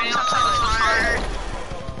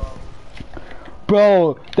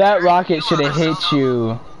 Bro, that rocket should have hit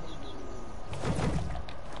you.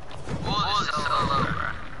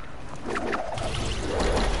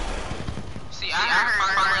 See, I heard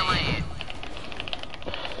fire land.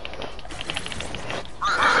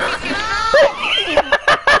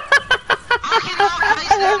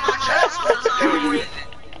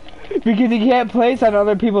 Because you can't place on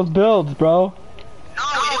other people's builds, bro. No,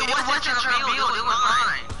 it wasn't your build, it was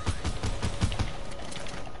mine.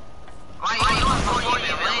 Like, you was going to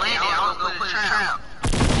even land it, I was going to put a trap.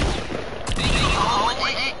 Then you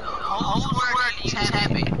hold square and you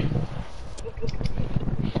tap it.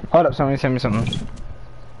 Hold up, somebody send me something.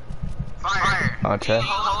 Fire. Oh, chat.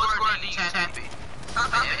 Hold square and you tap it. Stop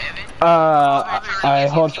it, Evan. I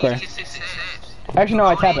hold square. Actually, no,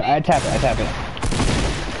 I tap it. I tap it.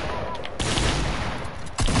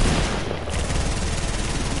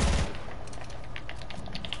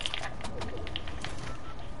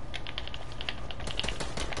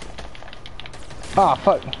 Oh,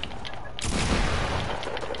 fuck.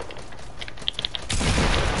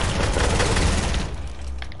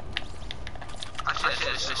 I should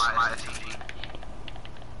have switched my TV.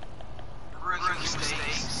 Rookie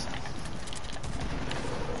mistakes.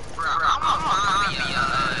 Bro, I'm gonna find me a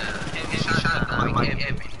heavy shotgun like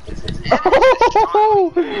Evan.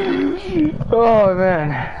 Oh, man.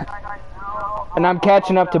 And I'm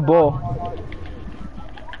catching up to Bull.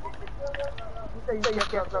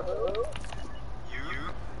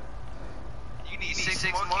 You need 6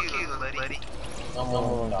 more kills, buddy.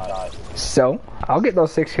 So, I'll get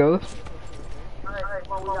those 6 kills.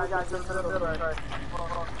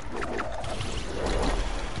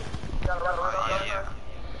 Yeah.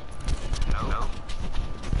 No.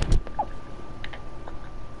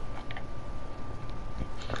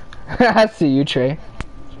 I see you, Trey.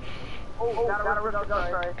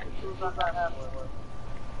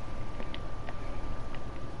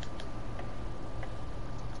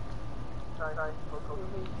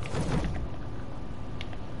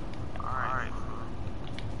 Alright.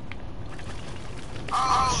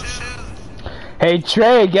 Oh, shoot. Hey,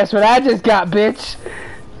 Trey, guess what I just got, bitch?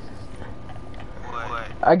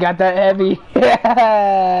 What? I got that heavy. No.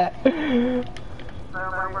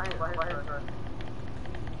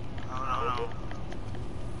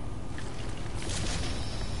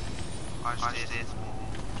 Watch this.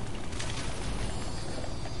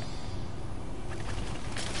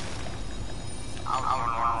 I was going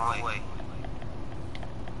the wrong way.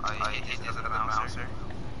 Oh, yeah, it's just a bouncer.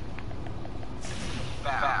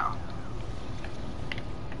 Bow.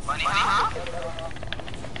 Bunny hop?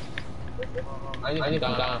 I need to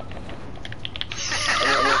down.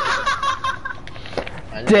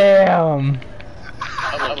 Damn.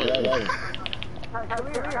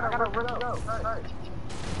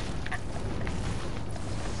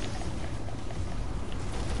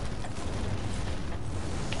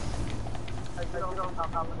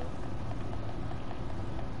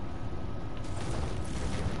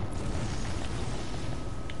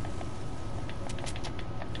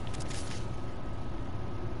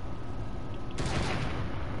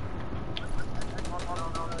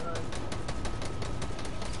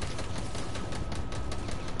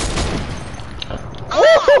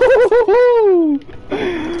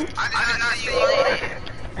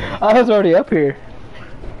 I was already up here.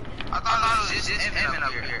 I thought it was just Evan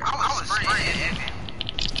up here. I was spraying Evan.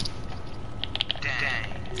 Dang.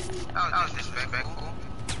 That was disrespectful.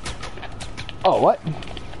 Oh, what?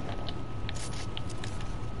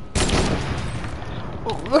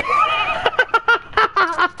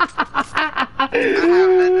 I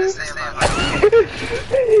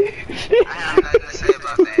have nothing to say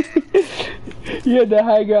about that. You had the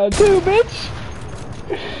high ground too, bitch.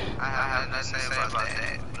 I have nothing to say about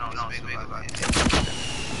that. Don't speak about that.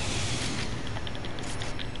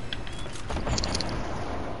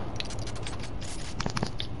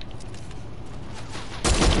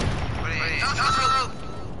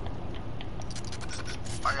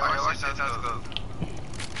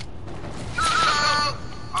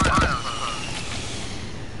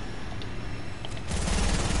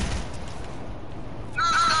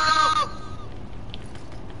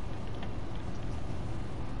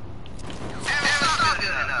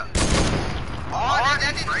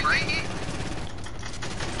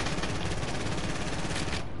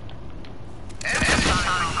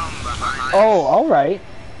 Oh, all right.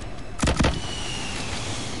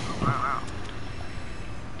 Wow.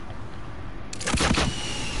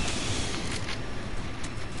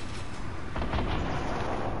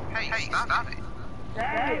 Hey, stop it.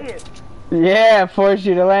 Dang it. Yeah, force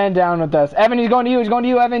you to land down with us. Evan, he's going to you. He's going to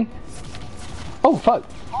you, Evan. Oh, fuck.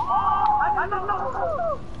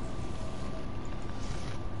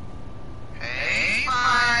 Hey,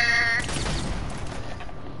 fire.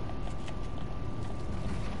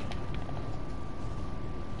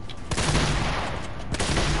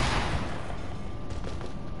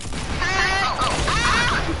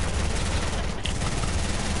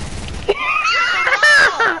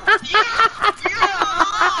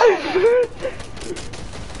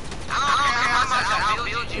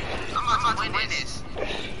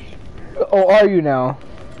 Oh, are you now?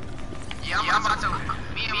 Yeah, I'm about to.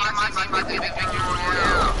 Me and my team about to get victory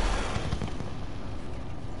royale.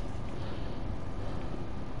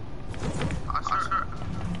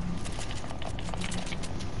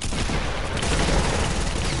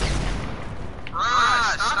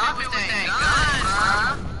 Bruh, stop it with that gun,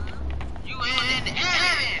 bruh. You in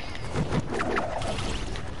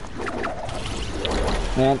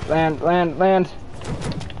it. Land.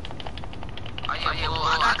 Oh yeah, well,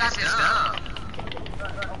 I got this stuff.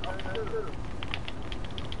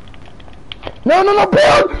 No,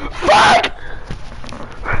 build! Fuck!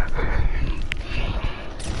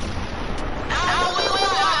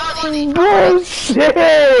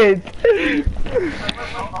 Bullshit!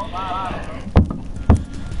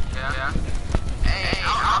 Yeah. Hey,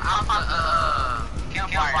 I'll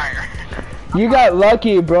campfire. You got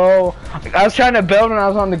lucky, bro. I was trying to build when I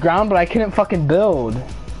was on the ground, but I couldn't fucking build.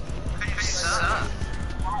 You suck.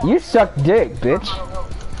 You suck dick, bitch.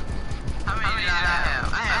 How many did I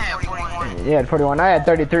have? I had 41. You had 41, I had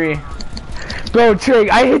 33. Bro, Trig,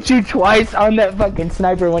 I hit you twice on that fucking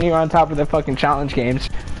sniper when you were on top of the fucking challenge games.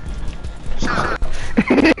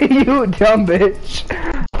 You dumb bitch.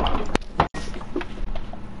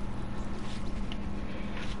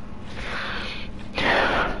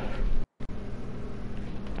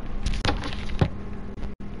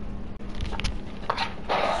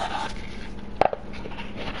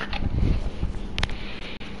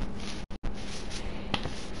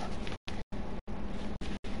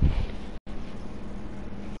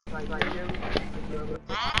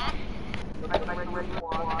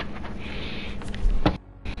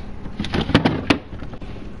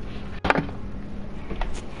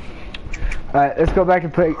 Alright, let's go back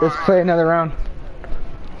and let's play another round.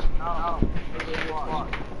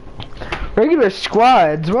 Regular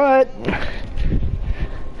squads, what? We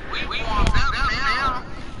want them now.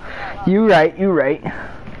 You right.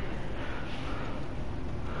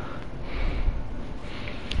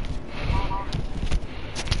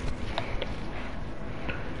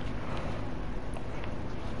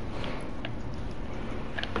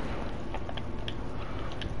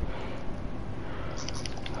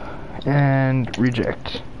 And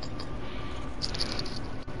reject.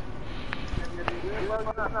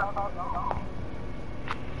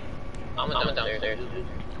 I'm downstairs.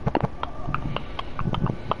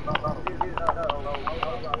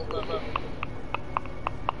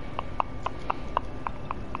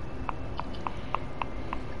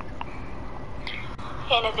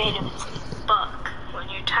 Innovative as fuck when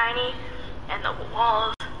you're tiny and the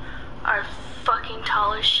walls are fucking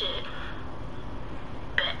tall as shit.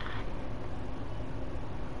 Bet.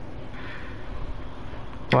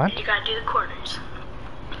 What? You gotta do the corners.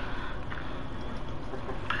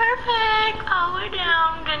 Perfect! Oh, we're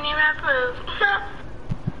down. Didn't even have to move.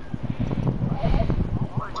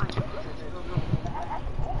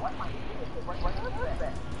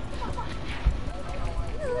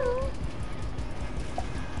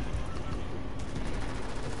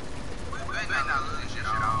 We better not lose this shit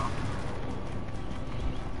all.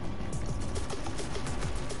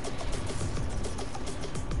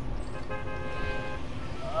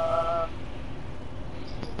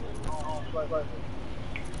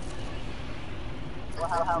 What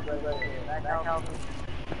house is that? That house?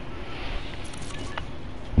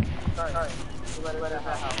 Sorry. Let that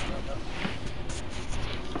house.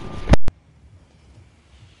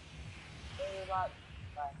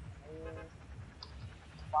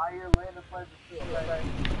 Fire, land, and pleasure too, okay?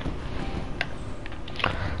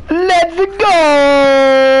 Let's go!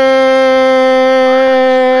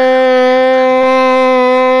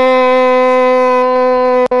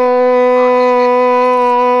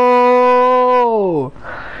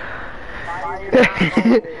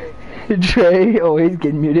 Trey always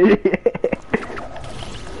getting muted.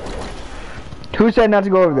 Who said not to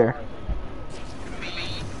go over there?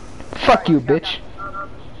 Fuck you, bitch.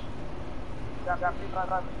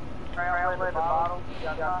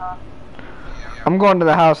 I'm going to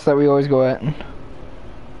the house that we always go at.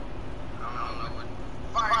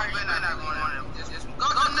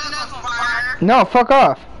 No, fuck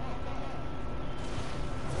off.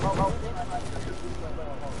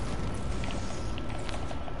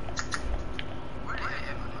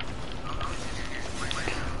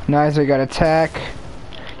 Nice, I got attack.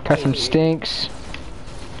 Got some stinks.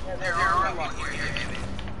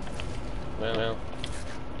 Well.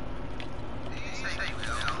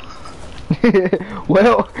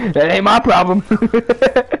 Well, that ain't my problem.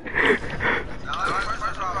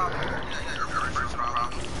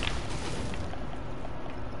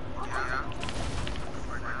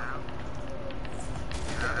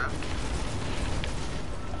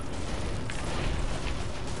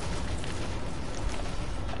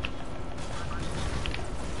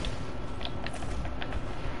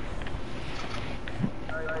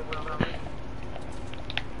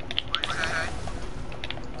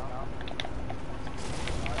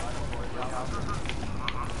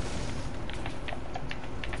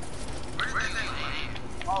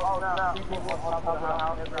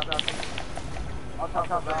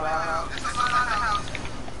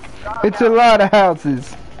 It's a lot of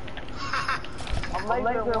houses.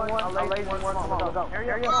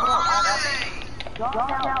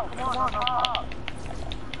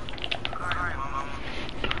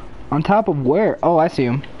 On top of where? Oh, I see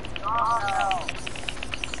him.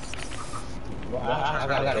 I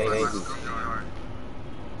got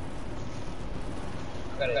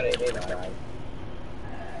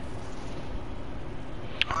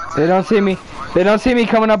They don't see me. They don't see me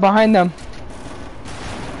coming up behind them.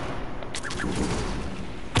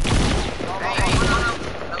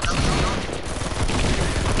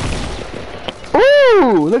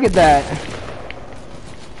 Ooh, look at that.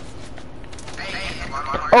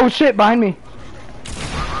 Oh shit, behind me.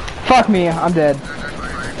 Fuck me, I'm dead.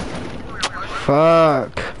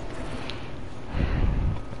 Fuck.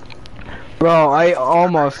 Bro, I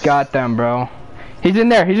almost got them, bro. He's in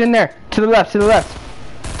there, To the left,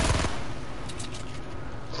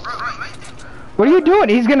 What are you doing?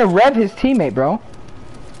 He's gonna rev his teammate, bro.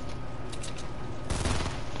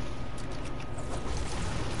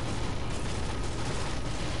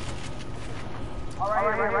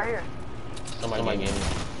 Right here. Somebody getting me.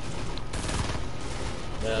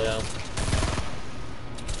 Yeah.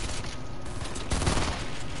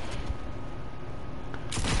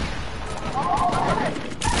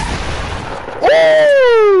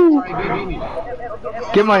 Ooh!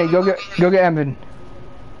 Get money, go get Evan.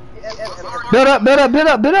 Build up!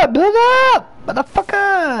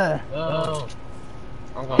 Motherfucker! No.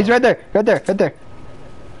 He's right there.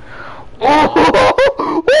 Oh!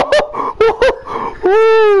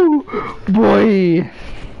 Boy!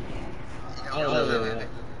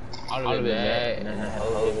 I'll be mad.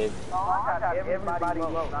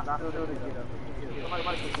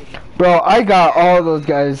 Bro, I got all those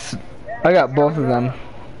guys. I got both of them.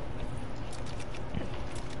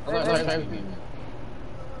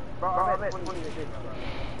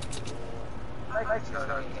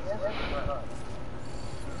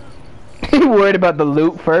 You worried about the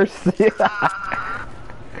loot first?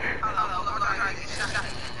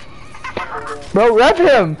 Bro, rev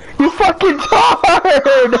him! You fucking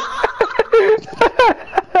tard!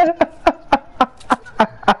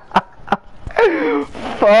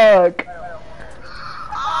 Fuck.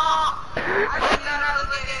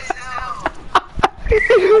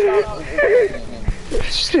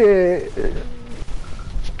 Shit.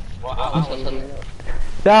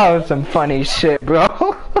 That was some funny shit, bro.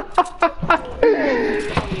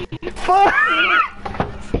 Fuck.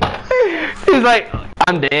 He's like,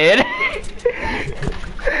 I'm dead.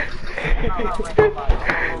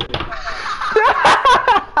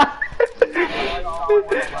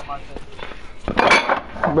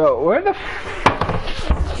 Bro, where the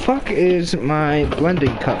fuck is my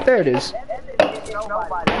blending cup? There it is.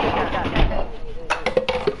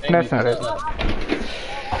 That's not it.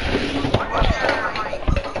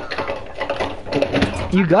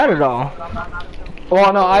 You got it all.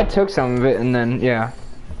 Well, no, I took some of it and then, yeah.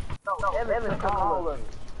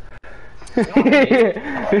 He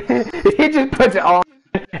just puts it all.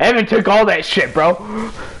 Evan took all that shit, bro.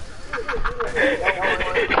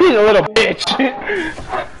 He's a little bitch.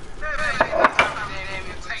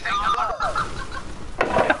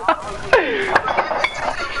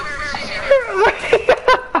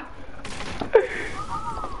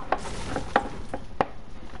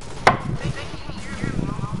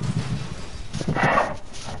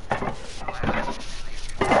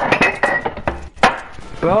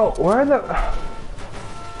 Bro, where the...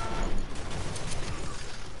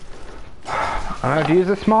 I'd use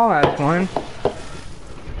a small ass one.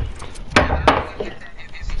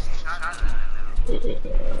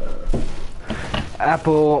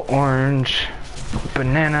 Apple, orange,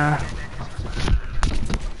 banana.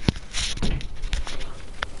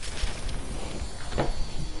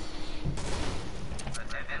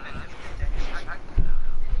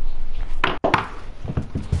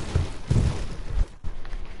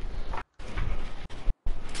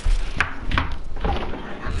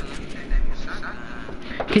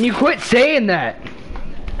 Can you quit saying that?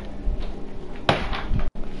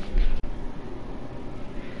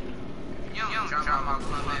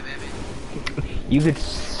 You could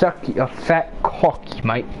suck a fat cock,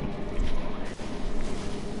 mate.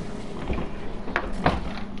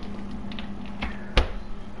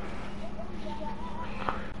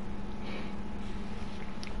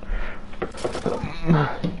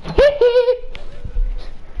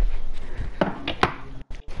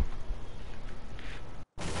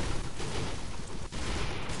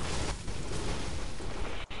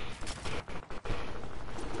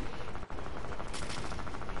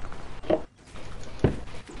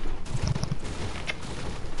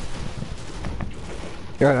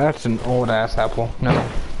 Yeah, that's an old ass apple. No.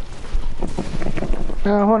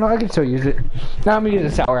 No, hold on, I can still use it. Now I'm gonna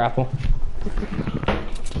use a sour apple.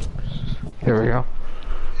 Here we go.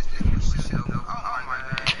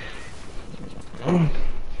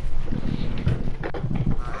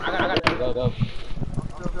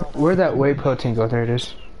 Where'd that whey protein go? There it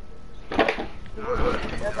is. I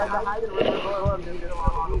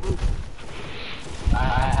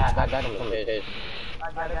got him from it.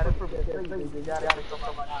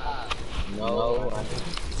 No, I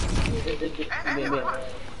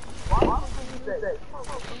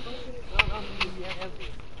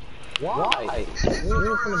why?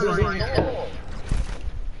 You're gonna be normal.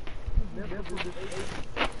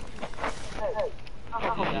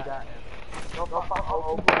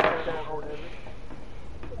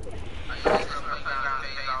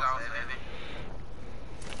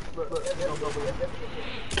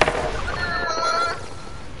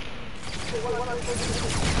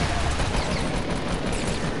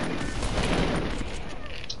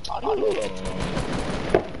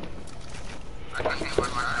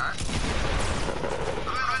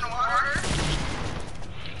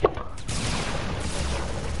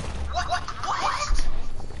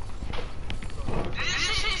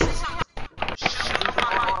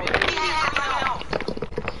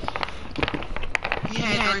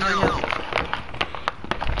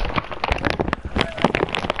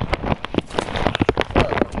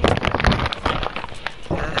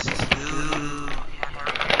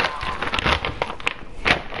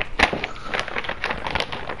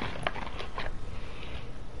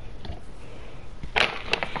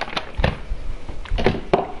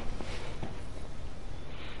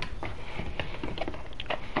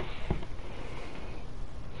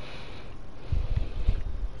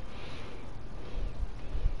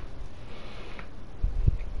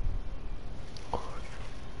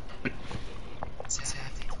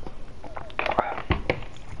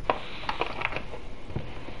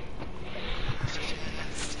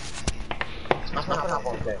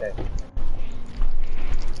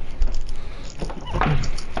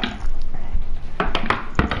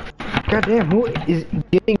 Goddamn, who is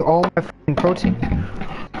getting all my fucking protein?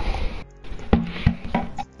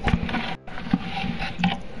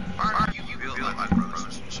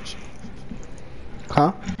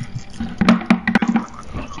 Huh?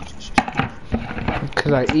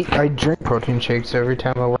 Cause I drink protein shakes every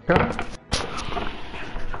time I work out.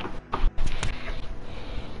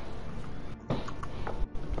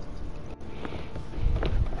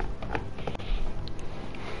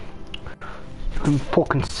 You can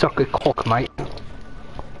fucking suck a cock, mate.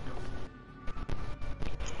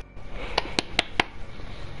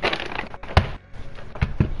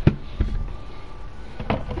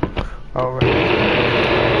 Alright.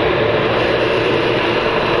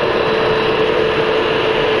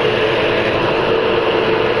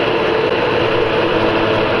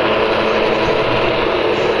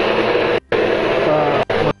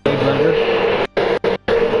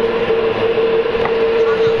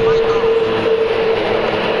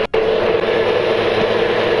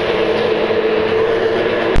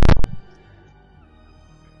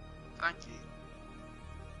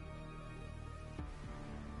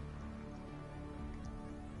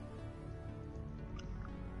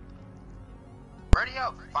 Ready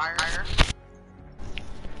up, fire.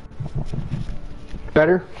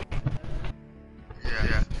 Better?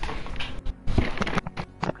 Yeah.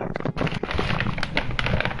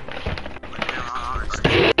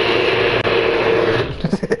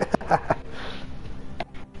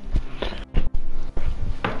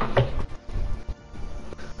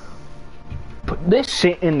 Put this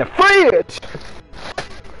shit in the fridge!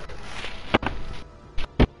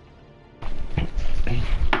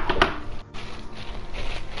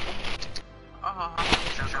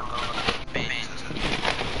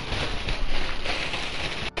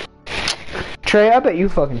 Trey, I bet you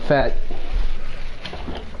fucking fat.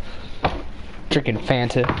 Drinking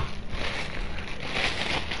Fanta.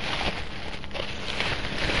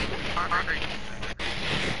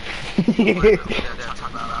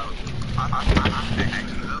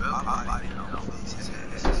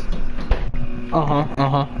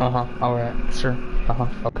 Alright, sure.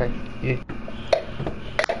 Okay. Yeah.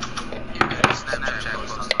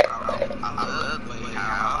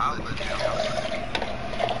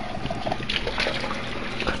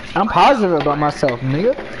 I'm positive about myself,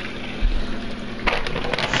 nigga.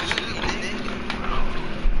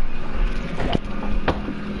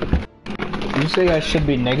 You say I should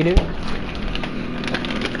be negative?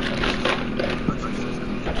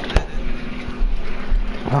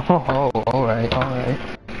 Oh, alright.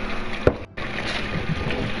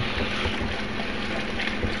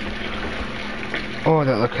 Oh,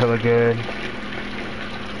 that looked hella good.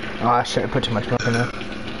 Oh shit, I put too much milk in there.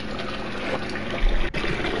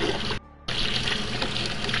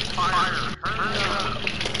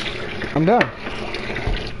 I'm done.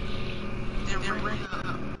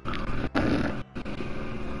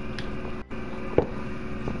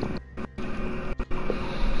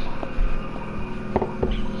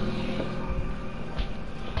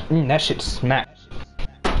 That shit smack.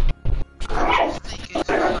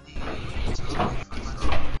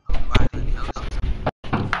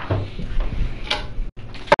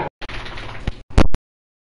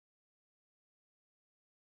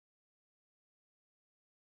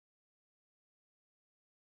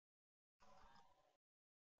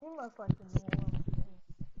 He must like the new one.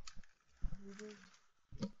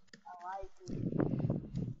 I like it.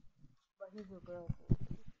 But he's a girl.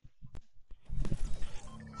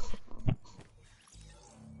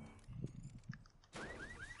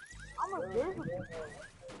 I'm a business.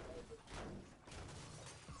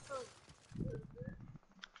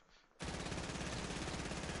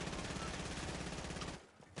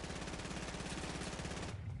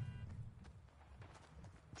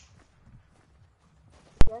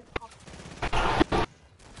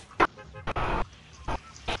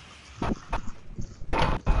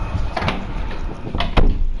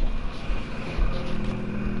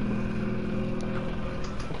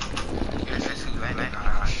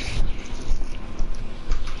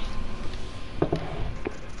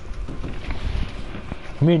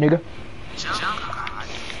 Me, nigga.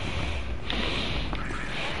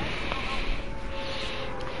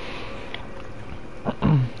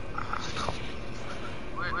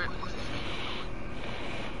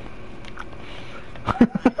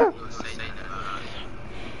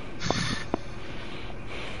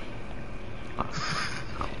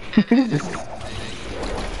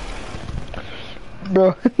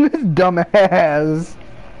 Bro, this dumbass.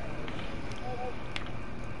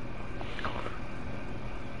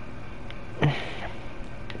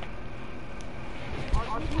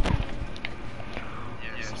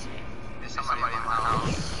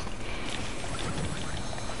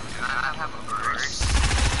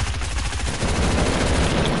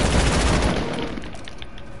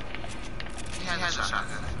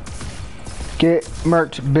 Get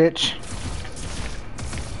murked, bitch.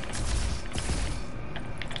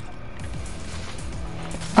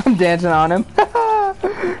 I'm dancing on him.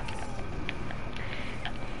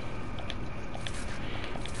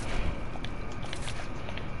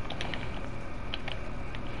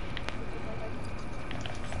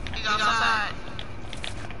 He's outside.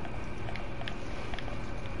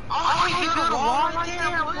 Oh, he hit a wall right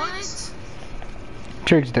there, what?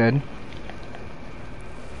 Trig's dead.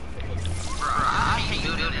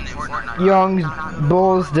 Young's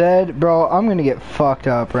Bull's dead. Bro, I'm gonna get fucked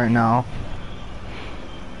up right now.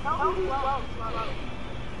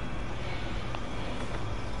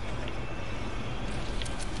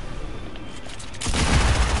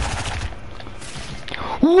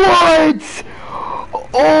 What?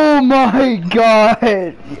 Oh my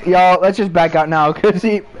god. Y'all, let's just back out now because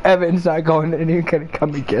Evan's not going and he's gonna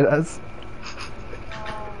come and get us.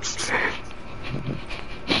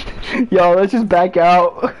 Yo, let's just back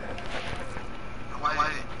out.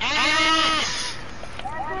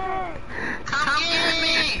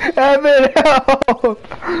 Evan, help!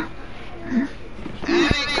 Evan,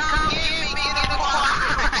 come get me, the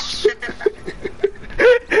quash!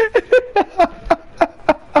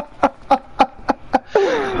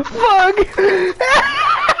 Fuck!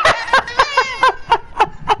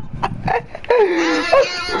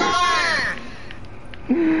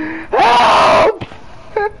 Help!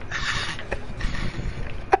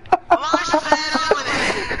 Launch pad over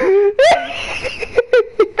there!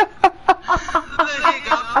 There you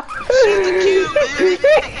go. Shoot the cube, baby!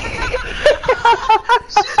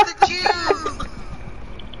 Shoot the cube!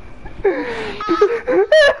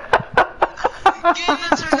 Get in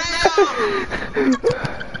the tornado!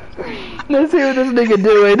 Let's see what this nigga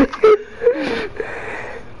doing.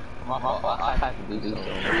 have to do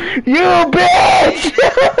something. You bitch!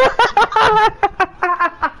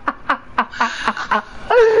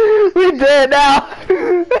 We dead now.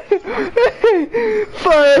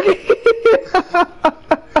 Fuck.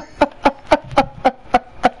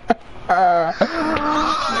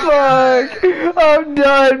 Fuck. I'm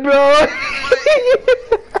done, bro.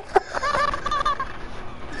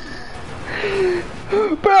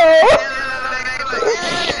 Bro.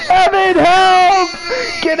 Evan, help!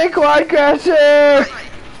 Get a quad crasher!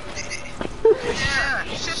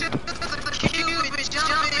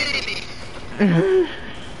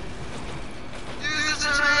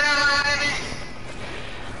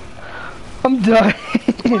 I'm done.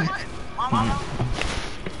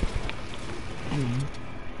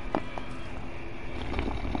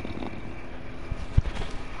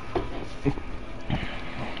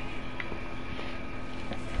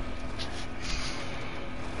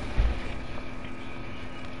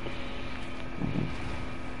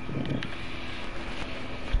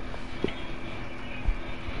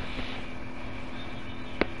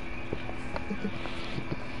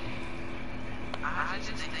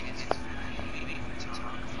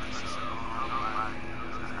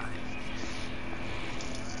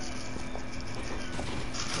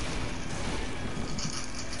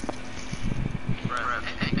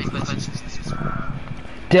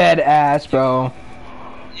 Dead ass, bro.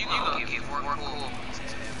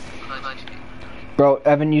 Bro,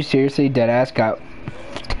 Evan, you seriously dead ass got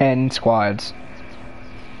 10 squads.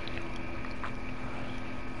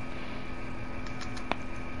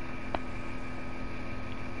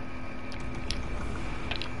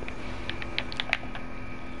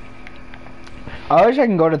 I wish I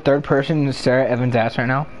can go to third person and stare at Evan's ass right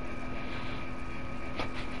now.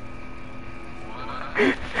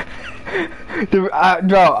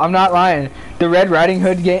 Bro, I'm not lying. The Red Riding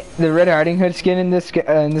Hood game, the Red Riding Hood skin in this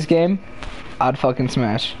game, I'd fucking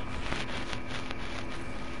smash.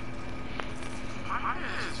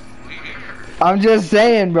 I'm just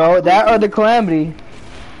saying, bro. That or the Calamity.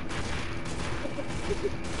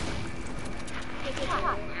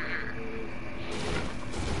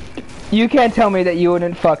 You can't tell me that you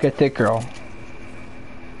wouldn't fuck a thick girl.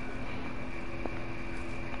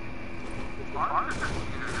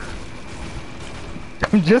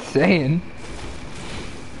 I'm just saying.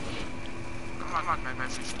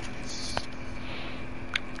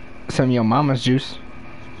 Some of your mama's juice.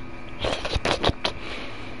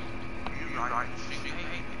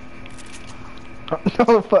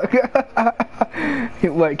 Oh fuck.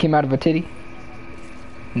 What, came out of a titty?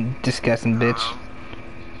 Disgusting bitch.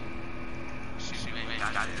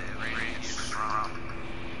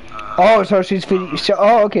 Oh, so she's feeding. So,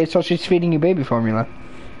 oh, okay. So she's feeding you baby formula.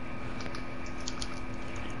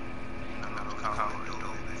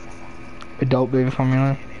 Adult baby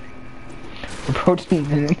formula. The protein.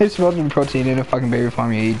 There's supposed to be protein in a fucking baby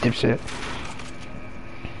formula. You dipshit.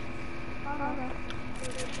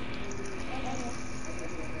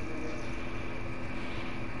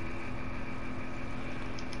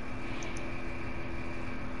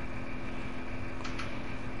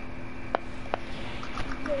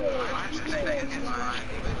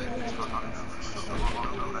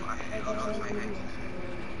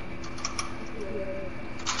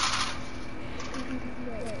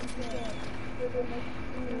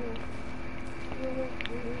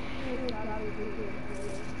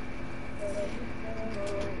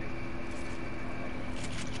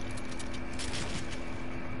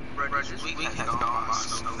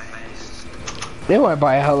 They went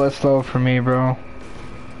by hella slow for me, bro.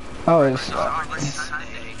 Oh, it's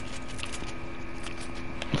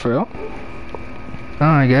for real? Oh,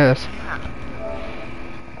 I guess.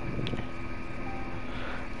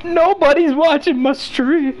 Nobody's watching my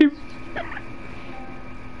stream.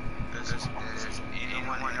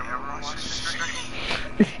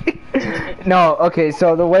 No, okay,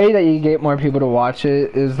 so the way that you get more people to watch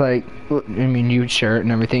it is like, I mean, you share it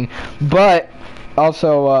and everything, but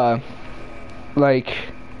also, like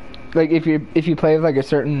if you play with like a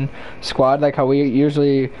certain squad, like how we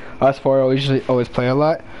usually, us four always play a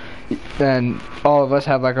lot, then all of us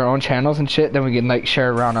have like our own channels and shit, then we can like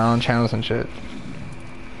share around our own channels and shit.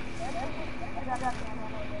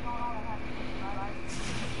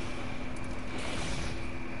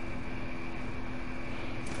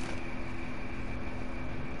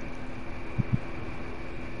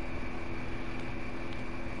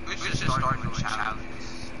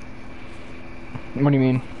 What do you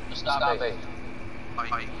mean? Stop it.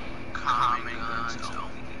 Like, calming on its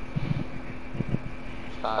own.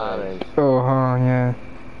 Stop it. Oh, huh, yeah.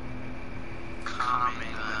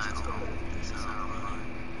 Calming on its own.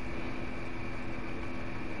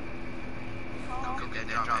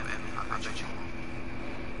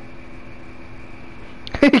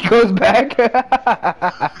 He goes back.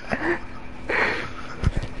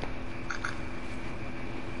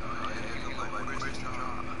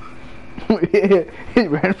 He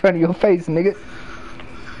ran in front of your face, nigga.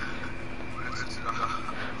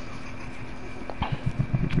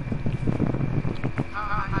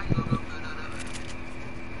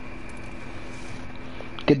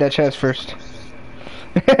 Get that chest first.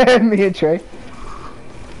 Me and Trey.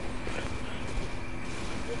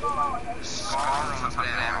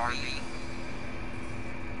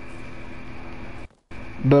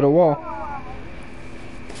 Build a wall.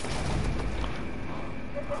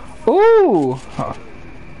 Ooh! Huh.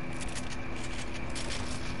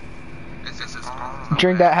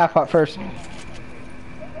 Drink that half hot first.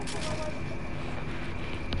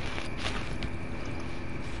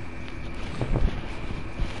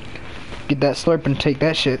 Get that slurp and take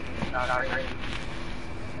that shit.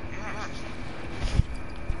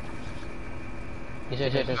 You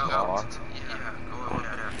said there's a car.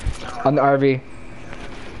 On the RV.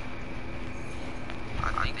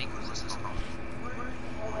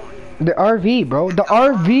 The RV, bro. The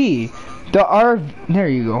RV. The RV. There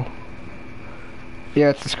you go. Yeah,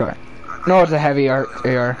 it's the SKAR. No, it's a heavy AR.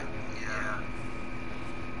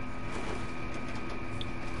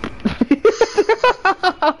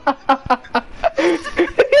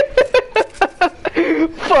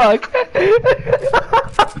 Fuck.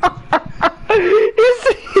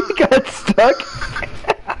 He got stuck.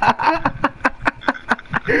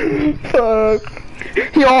 Fuck.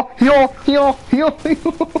 Yo.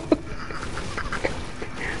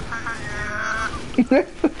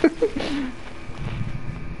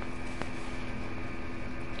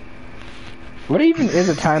 What even is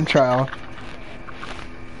a time trial?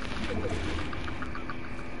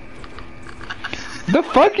 The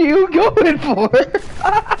fuck are you going for?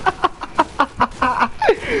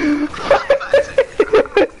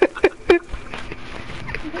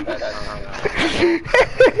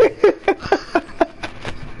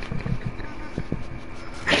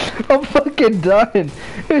 I'm fucking done.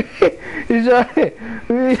 He's right.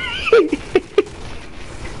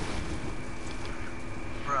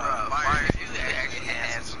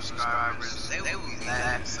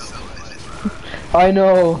 I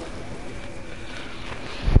know.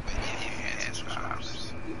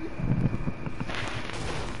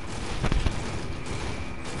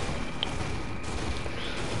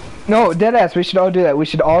 No, deadass, we should all do that. We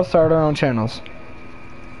should all start our own channels.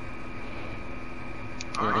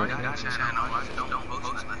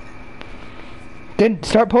 Then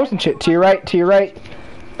start posting shit. To your right.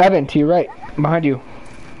 Evan, to your right. Behind you.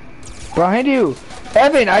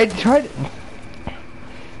 Evan, I tried.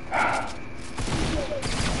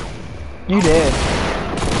 You did.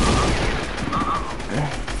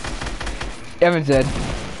 Evan's dead.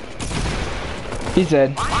 He's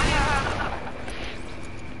dead.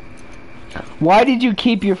 Why did you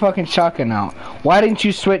keep your fucking shotgun out? Why didn't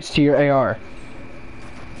you switch to your AR?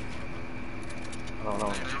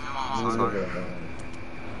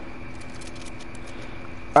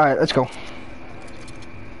 Alright, let's go.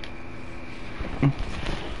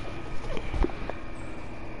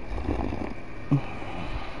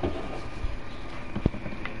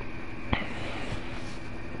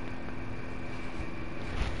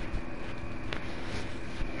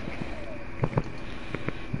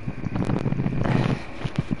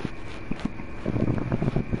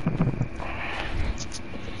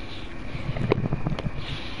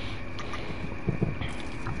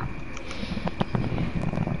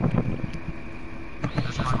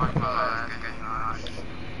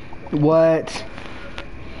 What?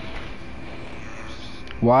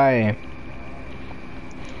 Why?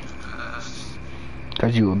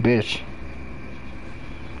 Cause you a bitch.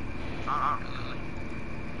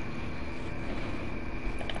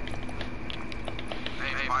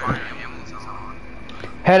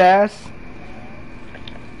 Head ass.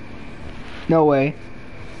 No way.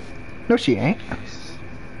 No, she ain't.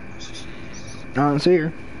 I don't see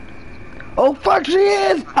her. Oh fuck, she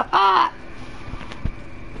is! Ha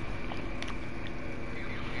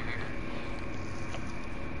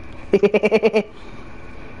I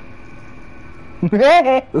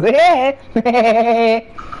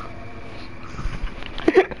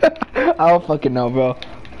don't fucking know, bro.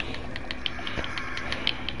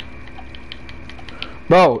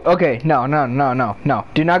 Bro, okay, no.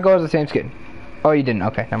 Do not go as the same skin. Oh, you didn't.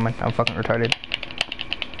 Okay, never mind. I'm fucking retarded.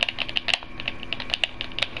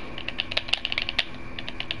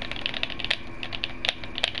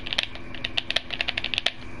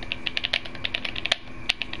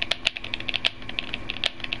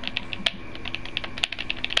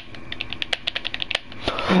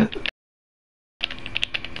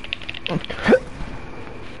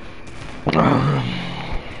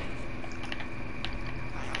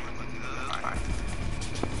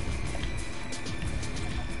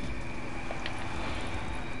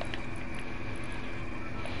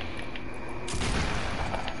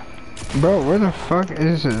 Bro, where the fuck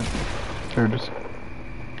is it? There it is.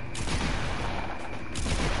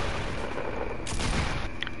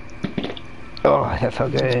 Oh, that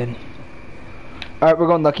felt good. Alright, we're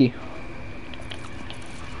going lucky.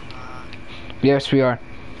 Yes, we are.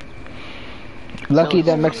 Lucky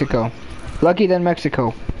than Mexico. Lucky than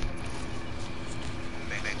Mexico.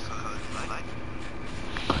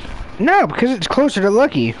 No, because it's closer to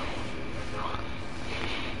Lucky.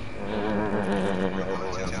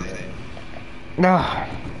 No.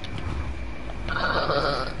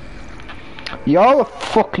 Y'all are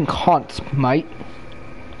fucking cunts, mate.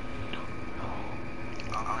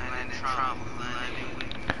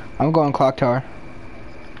 I'm going clock tower.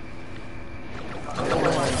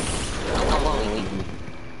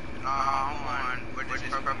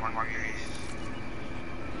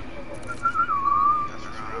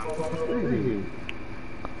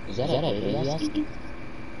 Is that a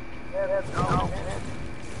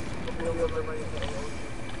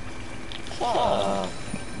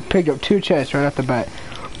Picked up 2 chests right off the bat.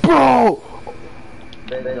 Bro!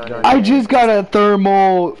 I just got a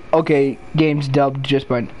thermal. Okay, game's dubbed just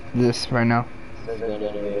by this right now.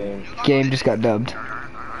 Game just got dubbed.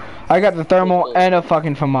 I got the thermal and a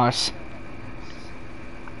fucking FAMAS.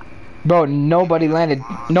 Bro, nobody landed.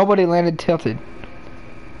 Nobody landed tilted.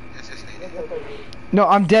 No,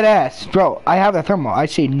 I'm dead ass. Bro, I have a thermal. I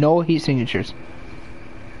see no heat signatures.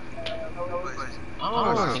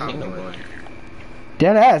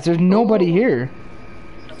 Dead ass, there's nobody here.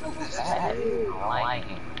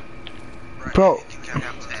 Bro.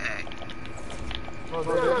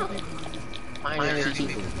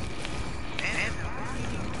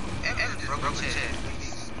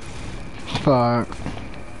 Fuck.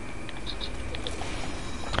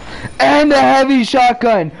 And a heavy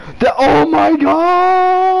shotgun. Oh my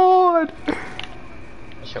god.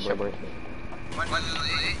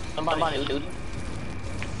 Somebody, dude.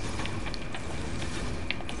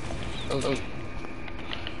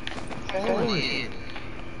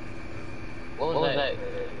 What was that?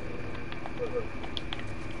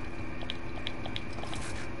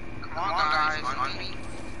 Come on, guys, on me.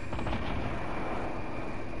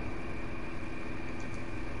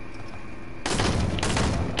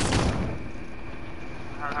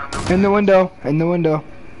 In the window. In the window.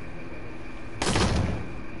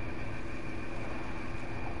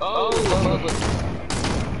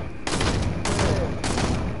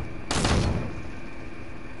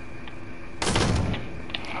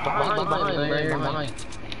 Behind.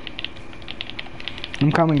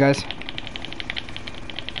 I'm coming, guys.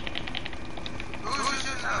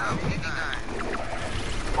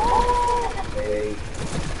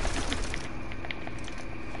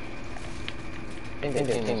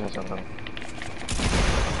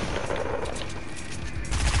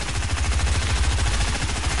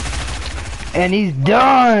 And he's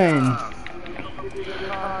done.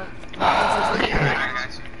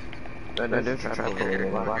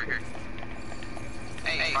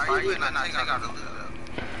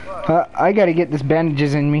 I gotta get this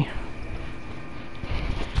bandages in me.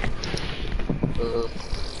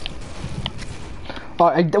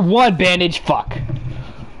 Oh, one bandage, fuck.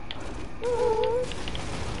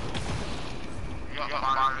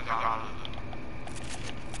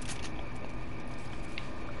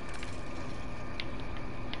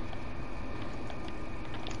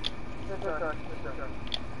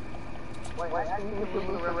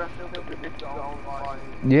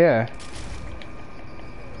 Yeah.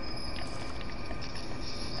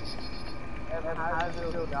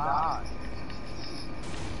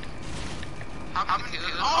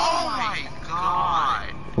 Oh my god!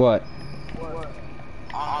 What?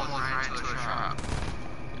 Almost ran into a trap.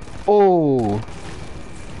 Oh.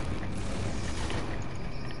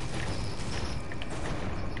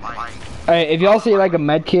 Hey, if y'all see like a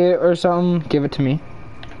med kit or something, give it to me.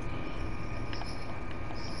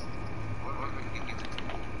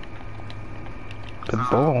 The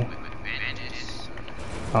ball.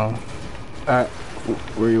 Oh. Alright,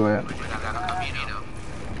 where you at?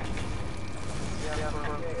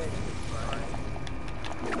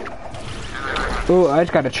 Oh, I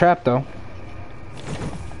just got a trap though.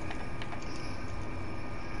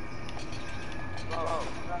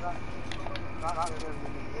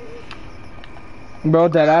 Bro,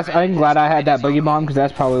 deadass, I'm glad I had that boogie bomb because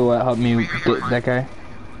that's probably what helped me get that guy.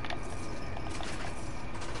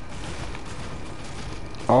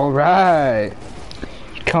 Alright.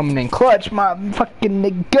 coming in clutch, my fucking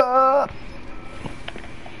nigga.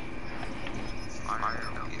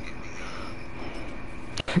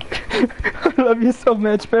 I love you so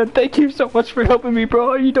much, man. Thank you so much for helping me,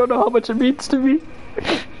 bro. You don't know how much it means to me.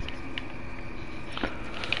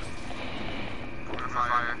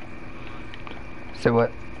 Say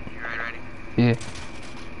what? You ready? Yeah.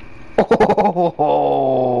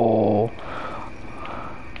 Oh.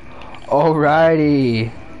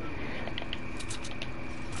 Alrighty.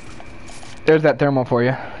 There's that thermal for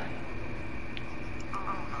you.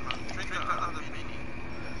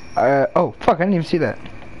 Oh, fuck, I didn't even see that.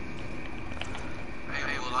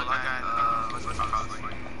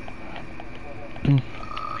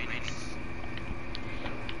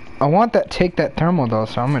 I want that, take that thermal though,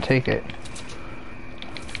 so I'm gonna take it.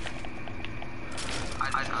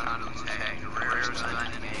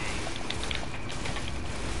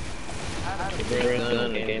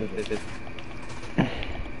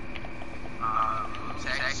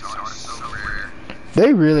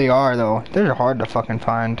 They really are though. They're hard to fucking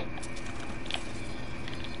find.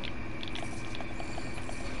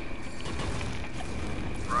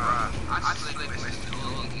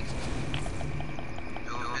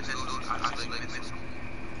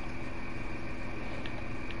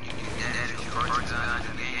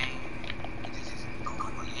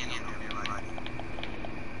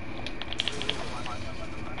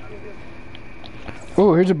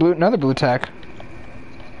 Oh, here's a blue, another blue tack.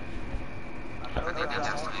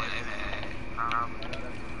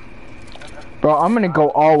 Bro, I'm gonna go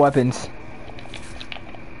all weapons.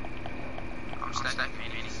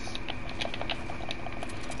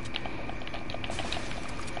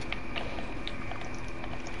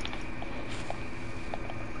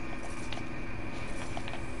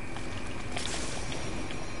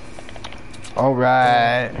 All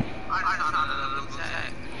right.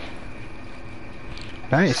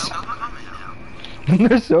 Nice.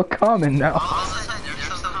 They're so common now.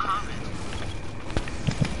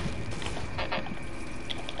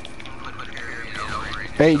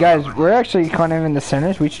 Hey guys, we're actually kind of in the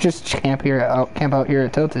centers. We should just camp out here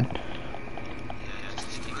at Tilted.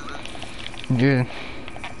 Yeah.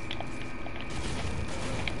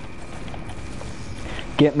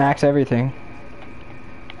 Get max everything.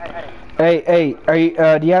 Hey, are you?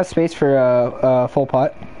 Do you have space for a full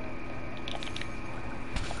pot?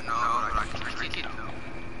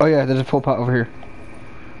 Oh yeah, there's a full pot over here.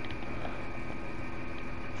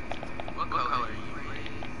 What color are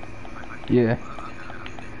you? Yeah.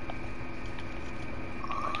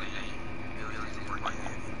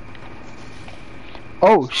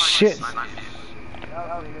 Oh shit.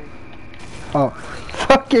 Oh,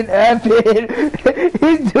 fucking epic.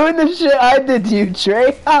 He's doing the shit I did to you,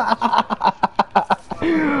 Trey.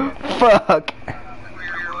 Fuck.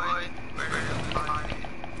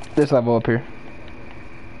 This level up here.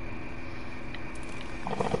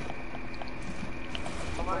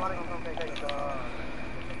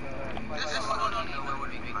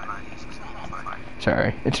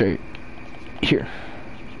 Sorry, it's right here.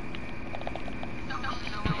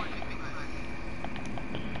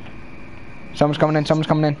 Someone's coming in, someone's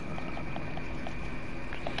coming in.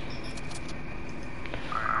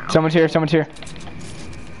 Someone's here, someone's here.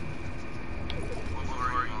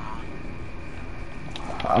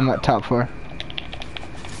 I'm at top floor.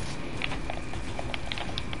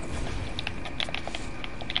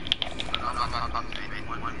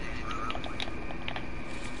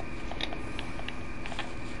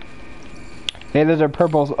 Hey, there's a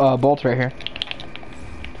purple bolt right here.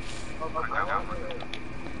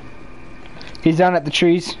 He's down at the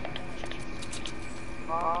trees.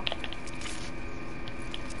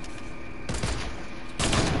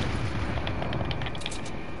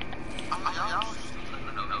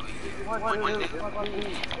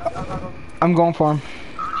 I'm going for him.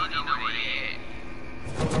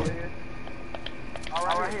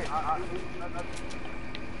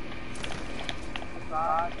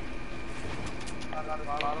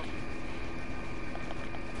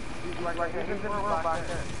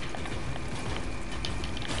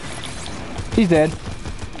 He's dead.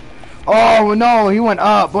 Oh no, he went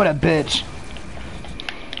up. What a bitch.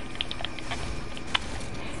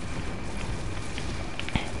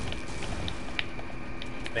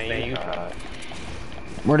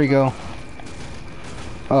 Where'd he go?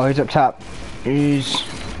 Oh, he's up top. He's...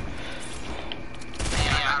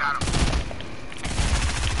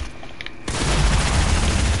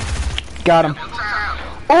 Got him.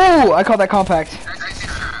 Oh, I caught that compact.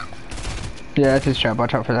 Yeah, that's his trap.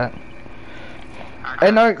 Watch out for that. Hey,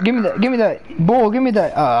 no, give me that, bull, give me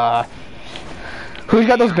that, who's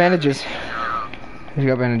got those bandages? Who's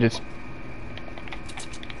got bandages?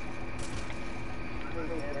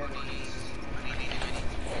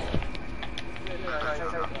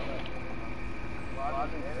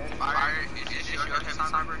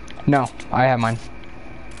 No, I have mine.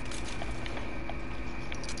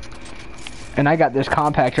 And I got this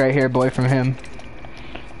compact right here, boy, from him.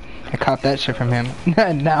 I caught that shit from him.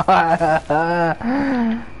 No.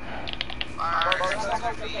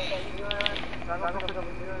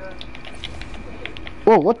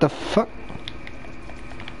 Whoa, what the fuck?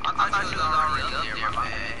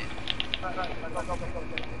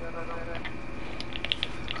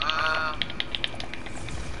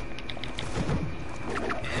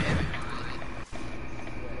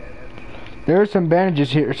 There are some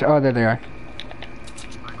bandages here. Oh, there they are.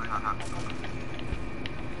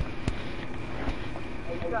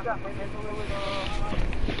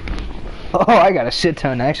 Oh, I got a shit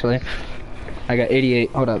ton actually. I got 88.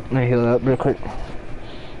 Hold up, let me heal it up real quick.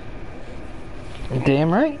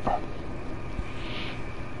 Damn right.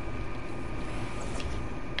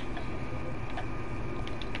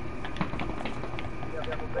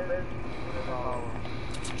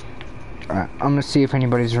 Alright, I'm gonna see if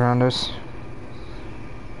anybody's around us.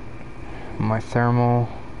 My thermal.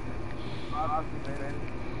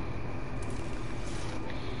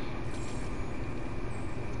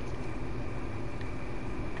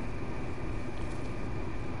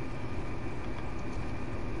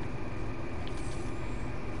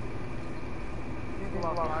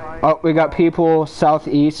 Oh, we got people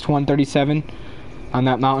southeast 137 on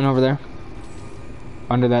that mountain over there.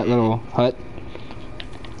 Under that little hut.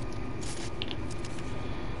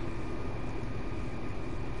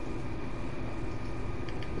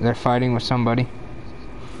 They're fighting with somebody.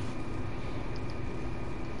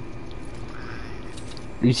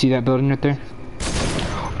 You see that building right there?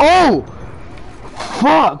 Oh!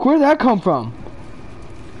 Fuck! Where'd that come from?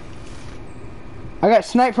 I got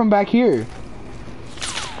sniped from back here.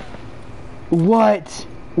 What?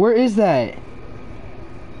 Where is that?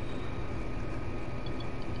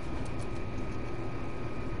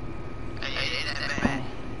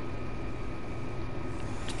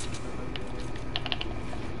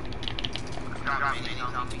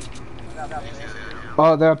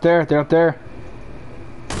 Oh, they're up there. They're up there.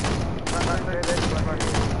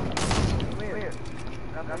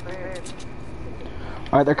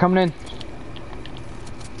 Alright, they're coming in.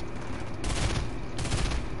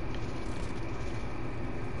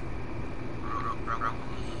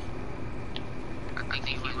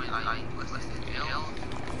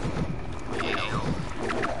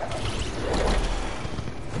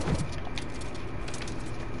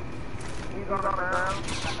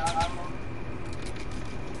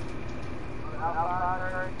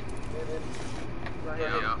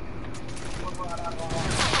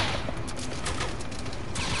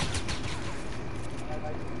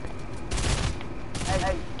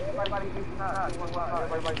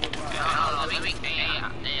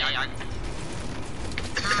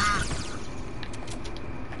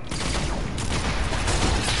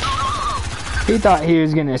 He thought he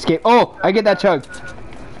was gonna escape. Oh, I get that chug.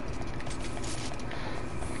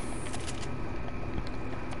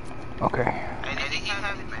 Okay.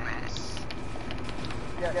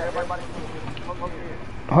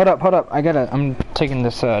 Hold up, hold up. I'm taking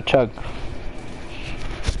this chug.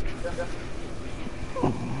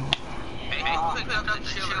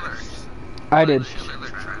 I did.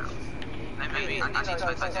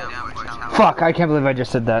 Fuck, I can't believe I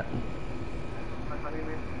just said that.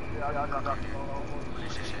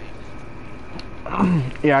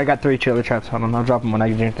 Yeah, I got 3 chiller traps. Hold on, I'll drop them when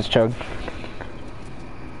I drink this chug.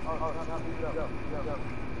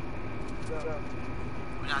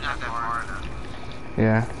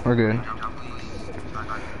 Yeah, we're good.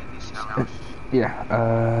 Yeah,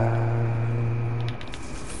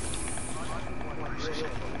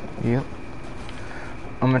 yep.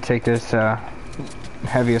 I'm gonna take this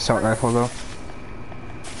heavy assault rifle though.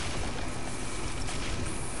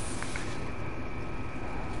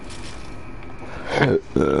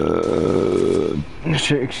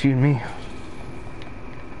 Shit, excuse me.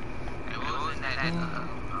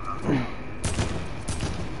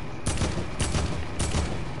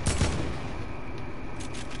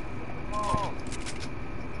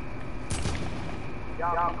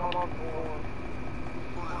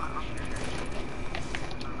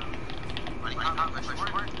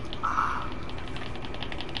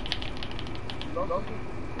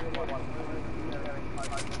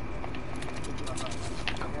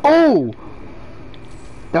 Oh!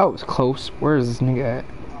 That was close. Where is this nigga at?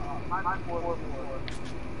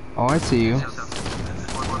 Oh, I see you.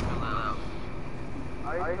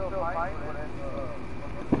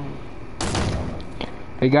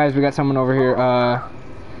 Hey guys, we got someone over here.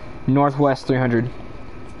 Northwest 300.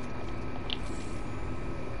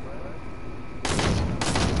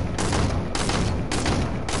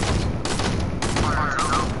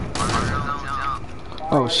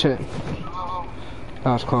 Oh shit.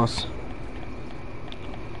 That was close.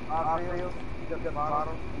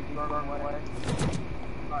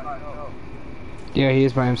 Yeah, he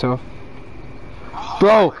is by himself.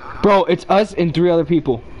 Bro, it's us and 3 other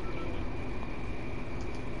people.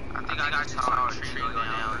 I think I got tower tree go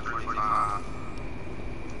down 45.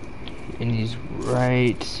 And he's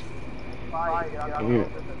right here.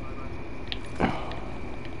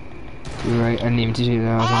 You're right, I didn't even see that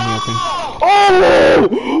I was on the open.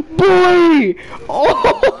 Oh! Boy!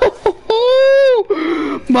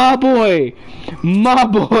 Oh! My boy! My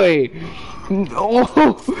boy! Oh!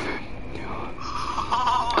 Oh!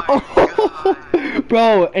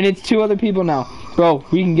 Bro, and it's 2 other people now. Bro,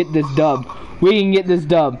 we can get this dub. We can get this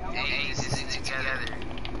dub. Hey, stick together.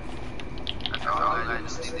 That's all I got to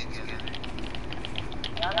stick together.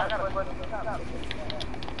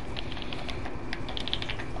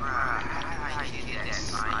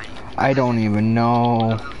 I don't even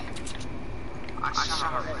know.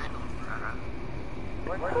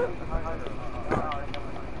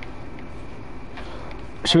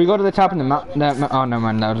 Should we go to the top of the mountain? Oh, never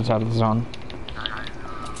mind. That was out of the zone.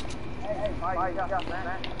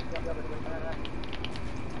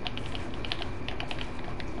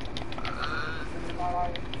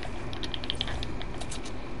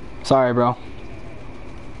 Sorry, bro.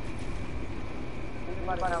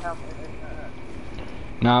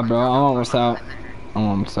 Nah, bro. I'm almost out. I'm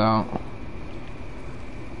almost out.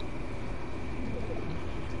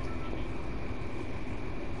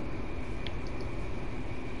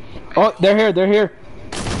 Oh, they're here, they're here.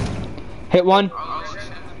 Hit one.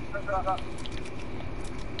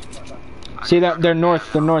 See that? They're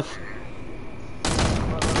north, they're north.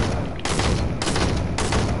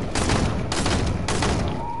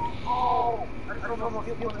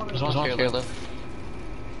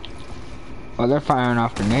 Oh, they're firing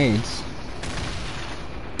off grenades.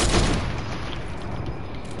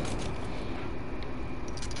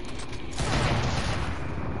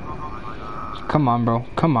 Come on, bro.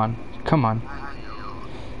 Come on. Come on.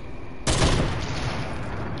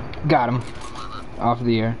 Got him. Off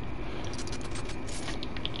the air.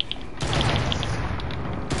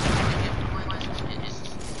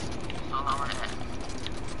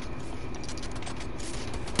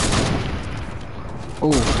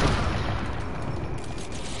 Ooh.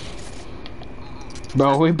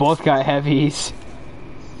 Bro, we both got heavies.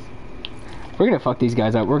 We're gonna fuck these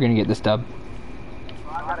guys up. We're gonna get this dub.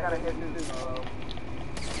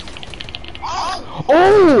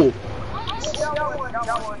 Oh!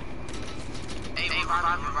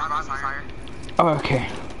 Oh, okay.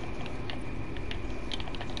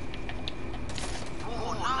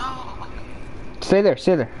 Stay there,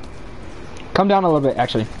 stay there. Come down a little bit,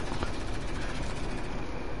 actually.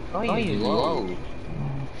 Oh, you low.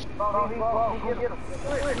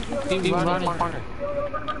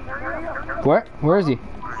 Where? Where is he?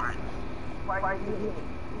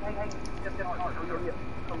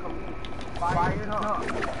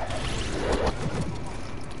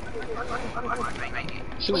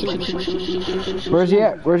 Where's he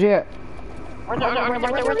at? Where's he at?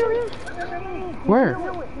 Where?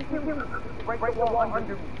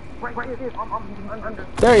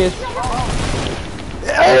 There he is.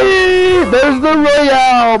 Hey! There's the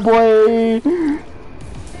Royale, boy!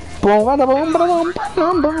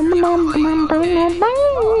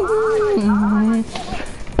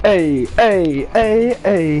 Hey, hey, hey,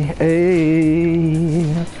 hey,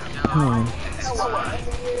 hey.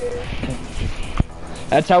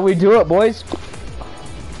 That's how we do it, boys.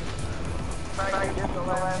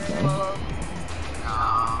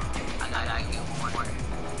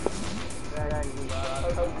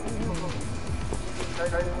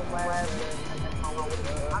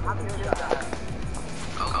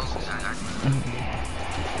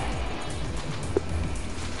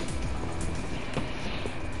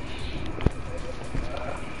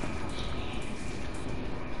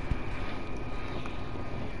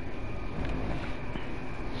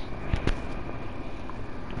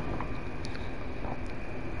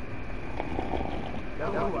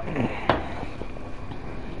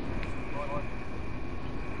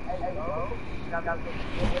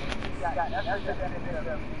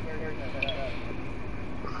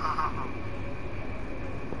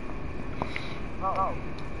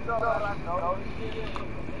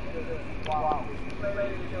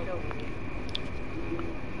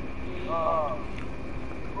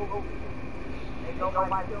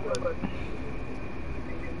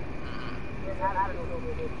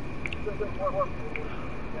 I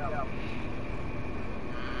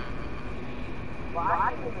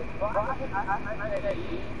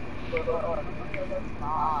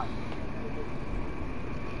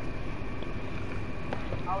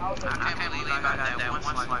can't believe I got that one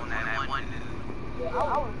slug on that one dude. I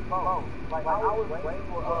was slow. Like, I was waiting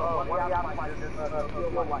for one of y'all like just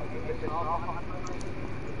feel like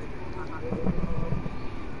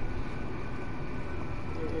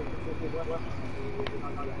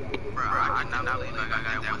Bro, I cannot believe I got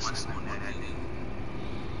that one slug on that dude.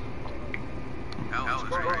 That was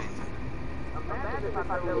crazy. imagine if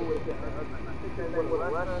I never would have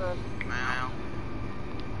Man.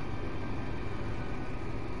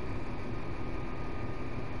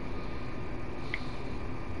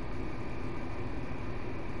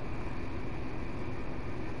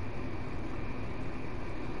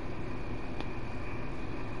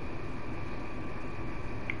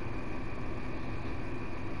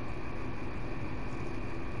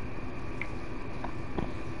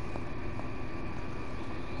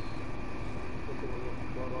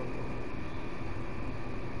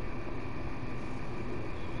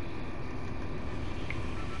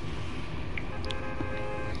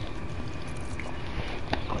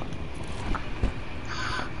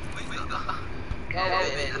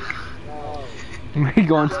 We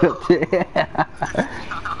going to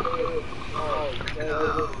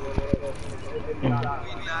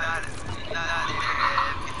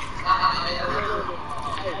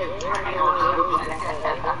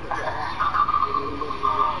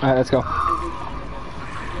Alright, let's go.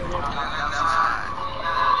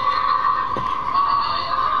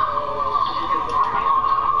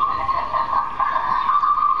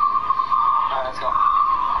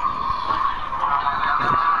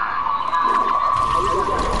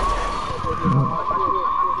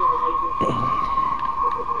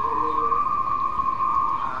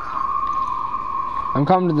 I'm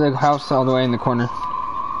coming to the house all the way in the corner.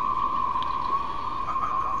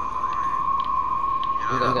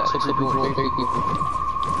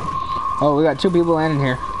 Oh, we got 2 people landing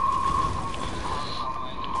here.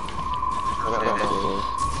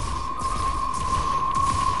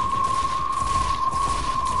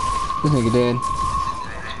 This nigga dead.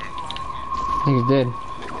 Nigga's dead.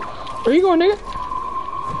 Where you going, nigga?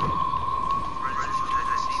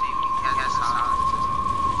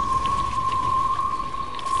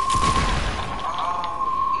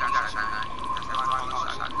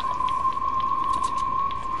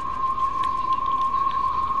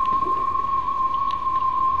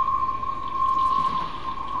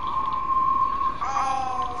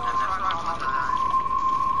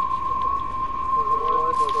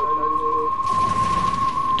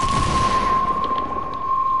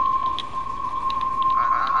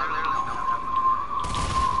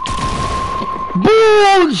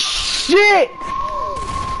 Bullshit!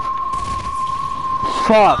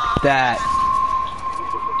 Fuck that.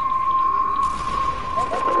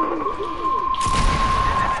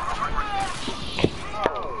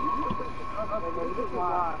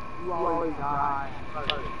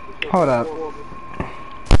 Hold up.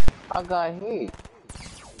 I got hit.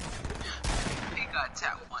 He got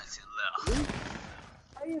tapped once and left.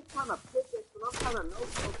 I ain't trying to pick it, but I'm trying to know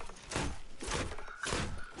something.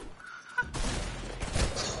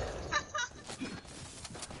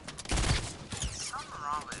 Something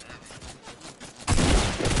wrong with him.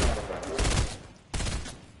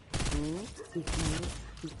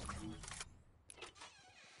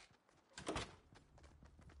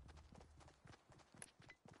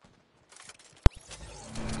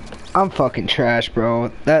 I'm fucking trash, bro.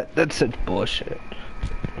 That's such bullshit.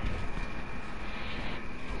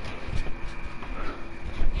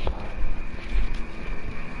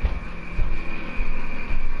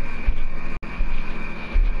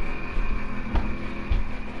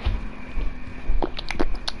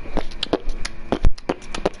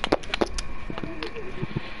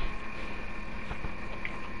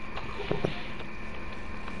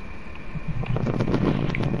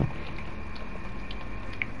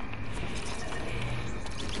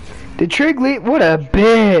 The Trigley, what a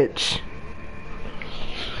bitch.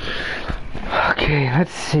 Okay,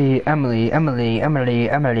 let's see. Emily. Oh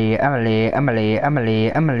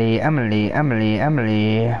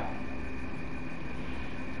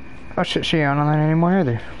shit, she ain't on that anymore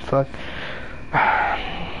either. Fuck.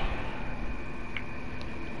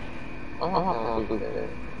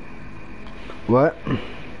 What?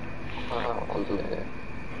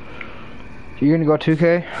 You gonna go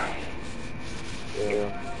 2K?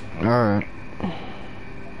 Yeah. Alright.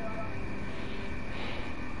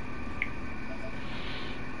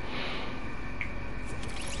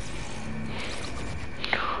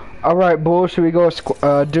 All right, Bull. Should we go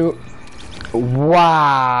do? Wow.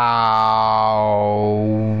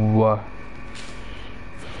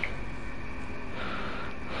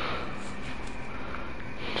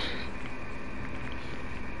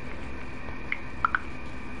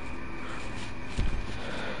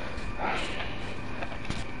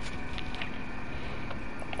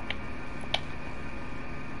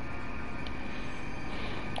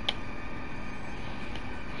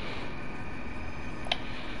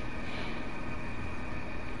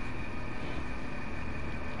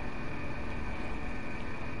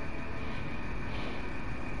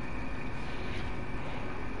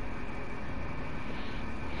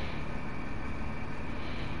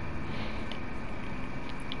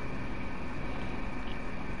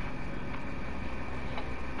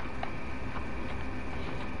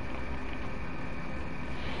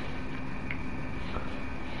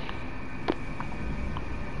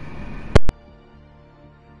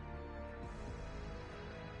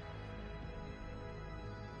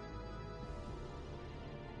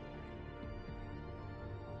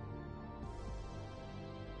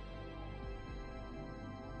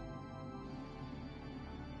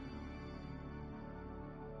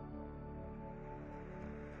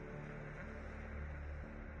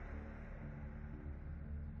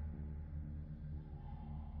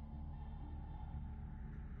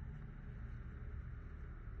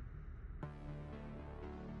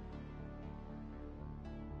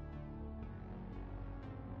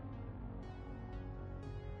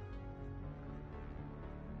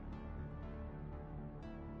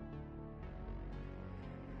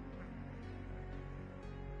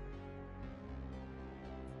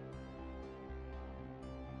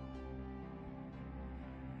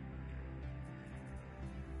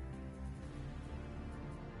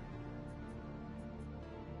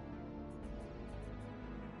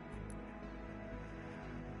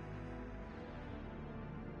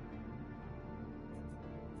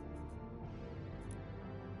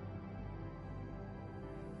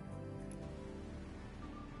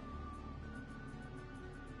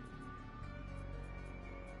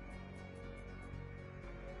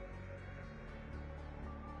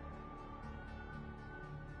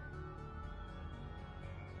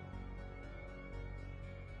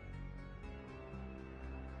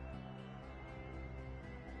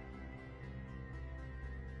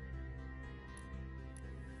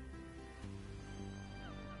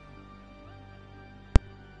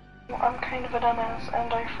 I'm kind of a dumbass,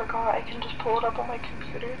 and I forgot I can just pull it up on my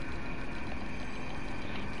computer.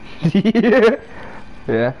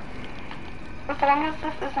 Yeah. As long as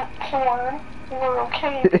this isn't porn, we're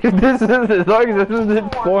okay. This is as long as this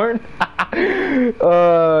isn't porn.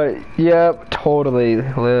 Yep, totally,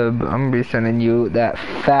 Lib. I'm gonna be sending you that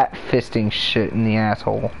fat fisting shit in the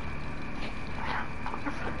asshole.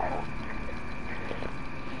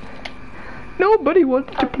 Nobody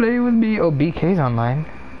wants to play with me. Oh, BK's online.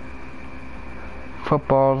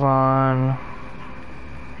 Football's on.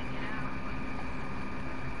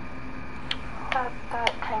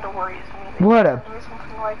 That kind of worries me. What a do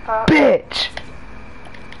something like that. bitch!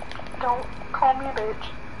 Don't call me a bitch.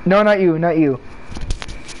 No, not you, not you.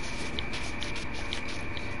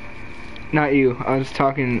 Not you. I was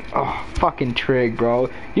talking. Oh, fucking Trig, bro.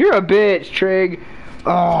 You're a bitch, Trig.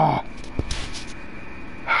 Oh.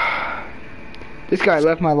 This guy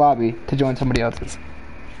left my lobby to join somebody else's.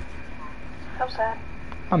 How sad.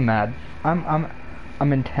 I'm mad.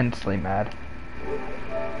 I'm intensely mad.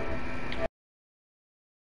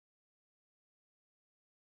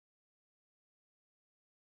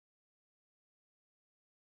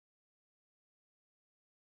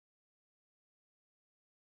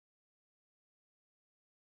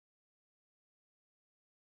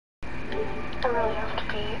 I really have to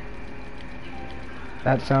pee.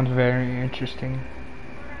 That sounds very interesting.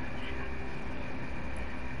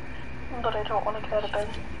 But I don't want to get out of bed.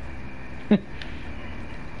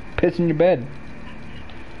 Piss in your bed.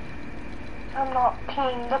 I'm not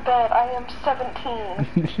peeing the bed. I am 17.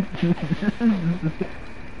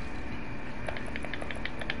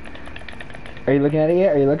 Are you looking at it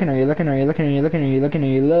yet? Are you looking? Are you looking? Are you looking? Are you looking? Are you looking? Are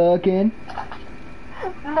you looking?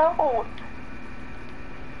 No.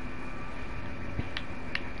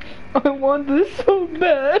 I want this so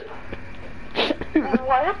bad.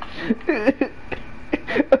 What?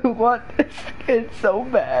 I want this skin so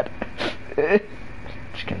bad.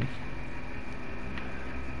 Just kidding.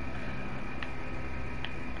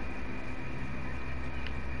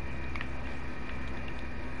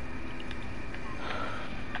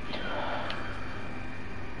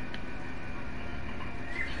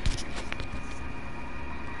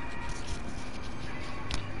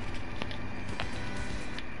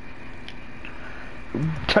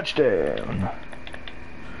 Touchdown.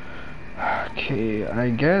 Okay, I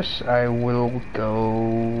guess I will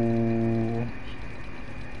go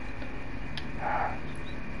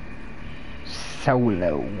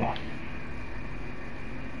solo.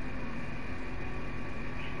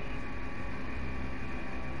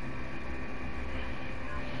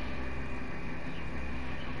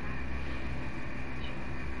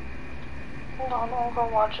 Hold on, I'll go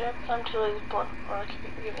watch it. I'm too lazy to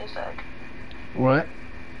give me a sec. What?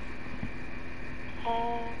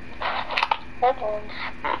 Hold on.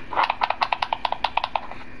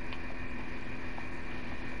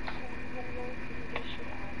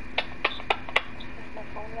 My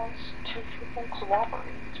phone wants to freaking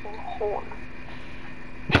cooperate. It's being a whore.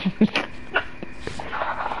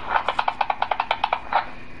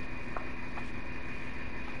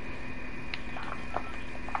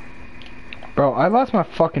 Bro, I lost my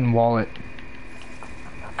fucking wallet.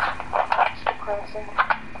 It's depressing.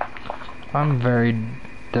 I'm very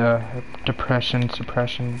depression,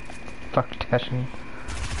 suppression, fuck-tession.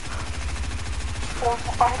 Well,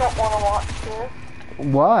 I don't want to watch this.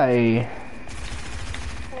 Why?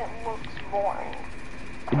 It looks boring.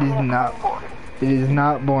 It is not. It is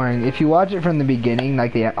not boring. If you watch it from the beginning,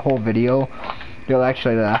 like the whole video, you'll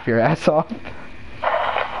actually laugh your ass off.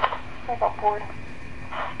 I got bored.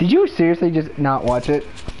 Did you seriously just not watch it?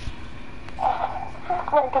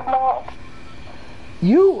 I did not.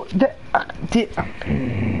 You did.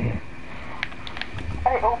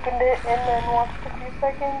 I opened it and then watched a few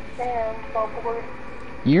seconds and got bored.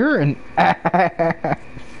 You're an ass.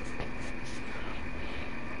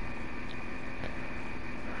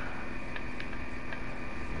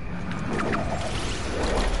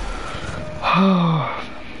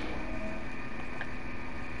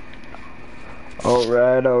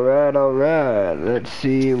 Alright. Let's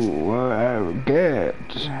see what I get.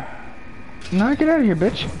 No, get out of here,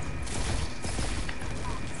 bitch.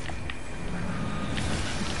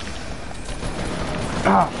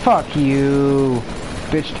 Ah, oh, fuck you.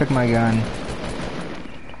 Bitch took my gun.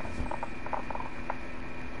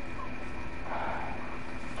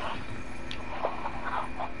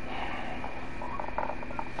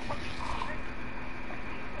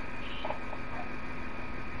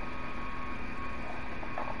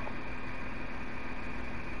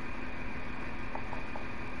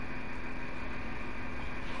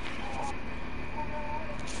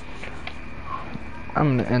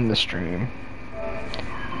 I'm gonna end the stream.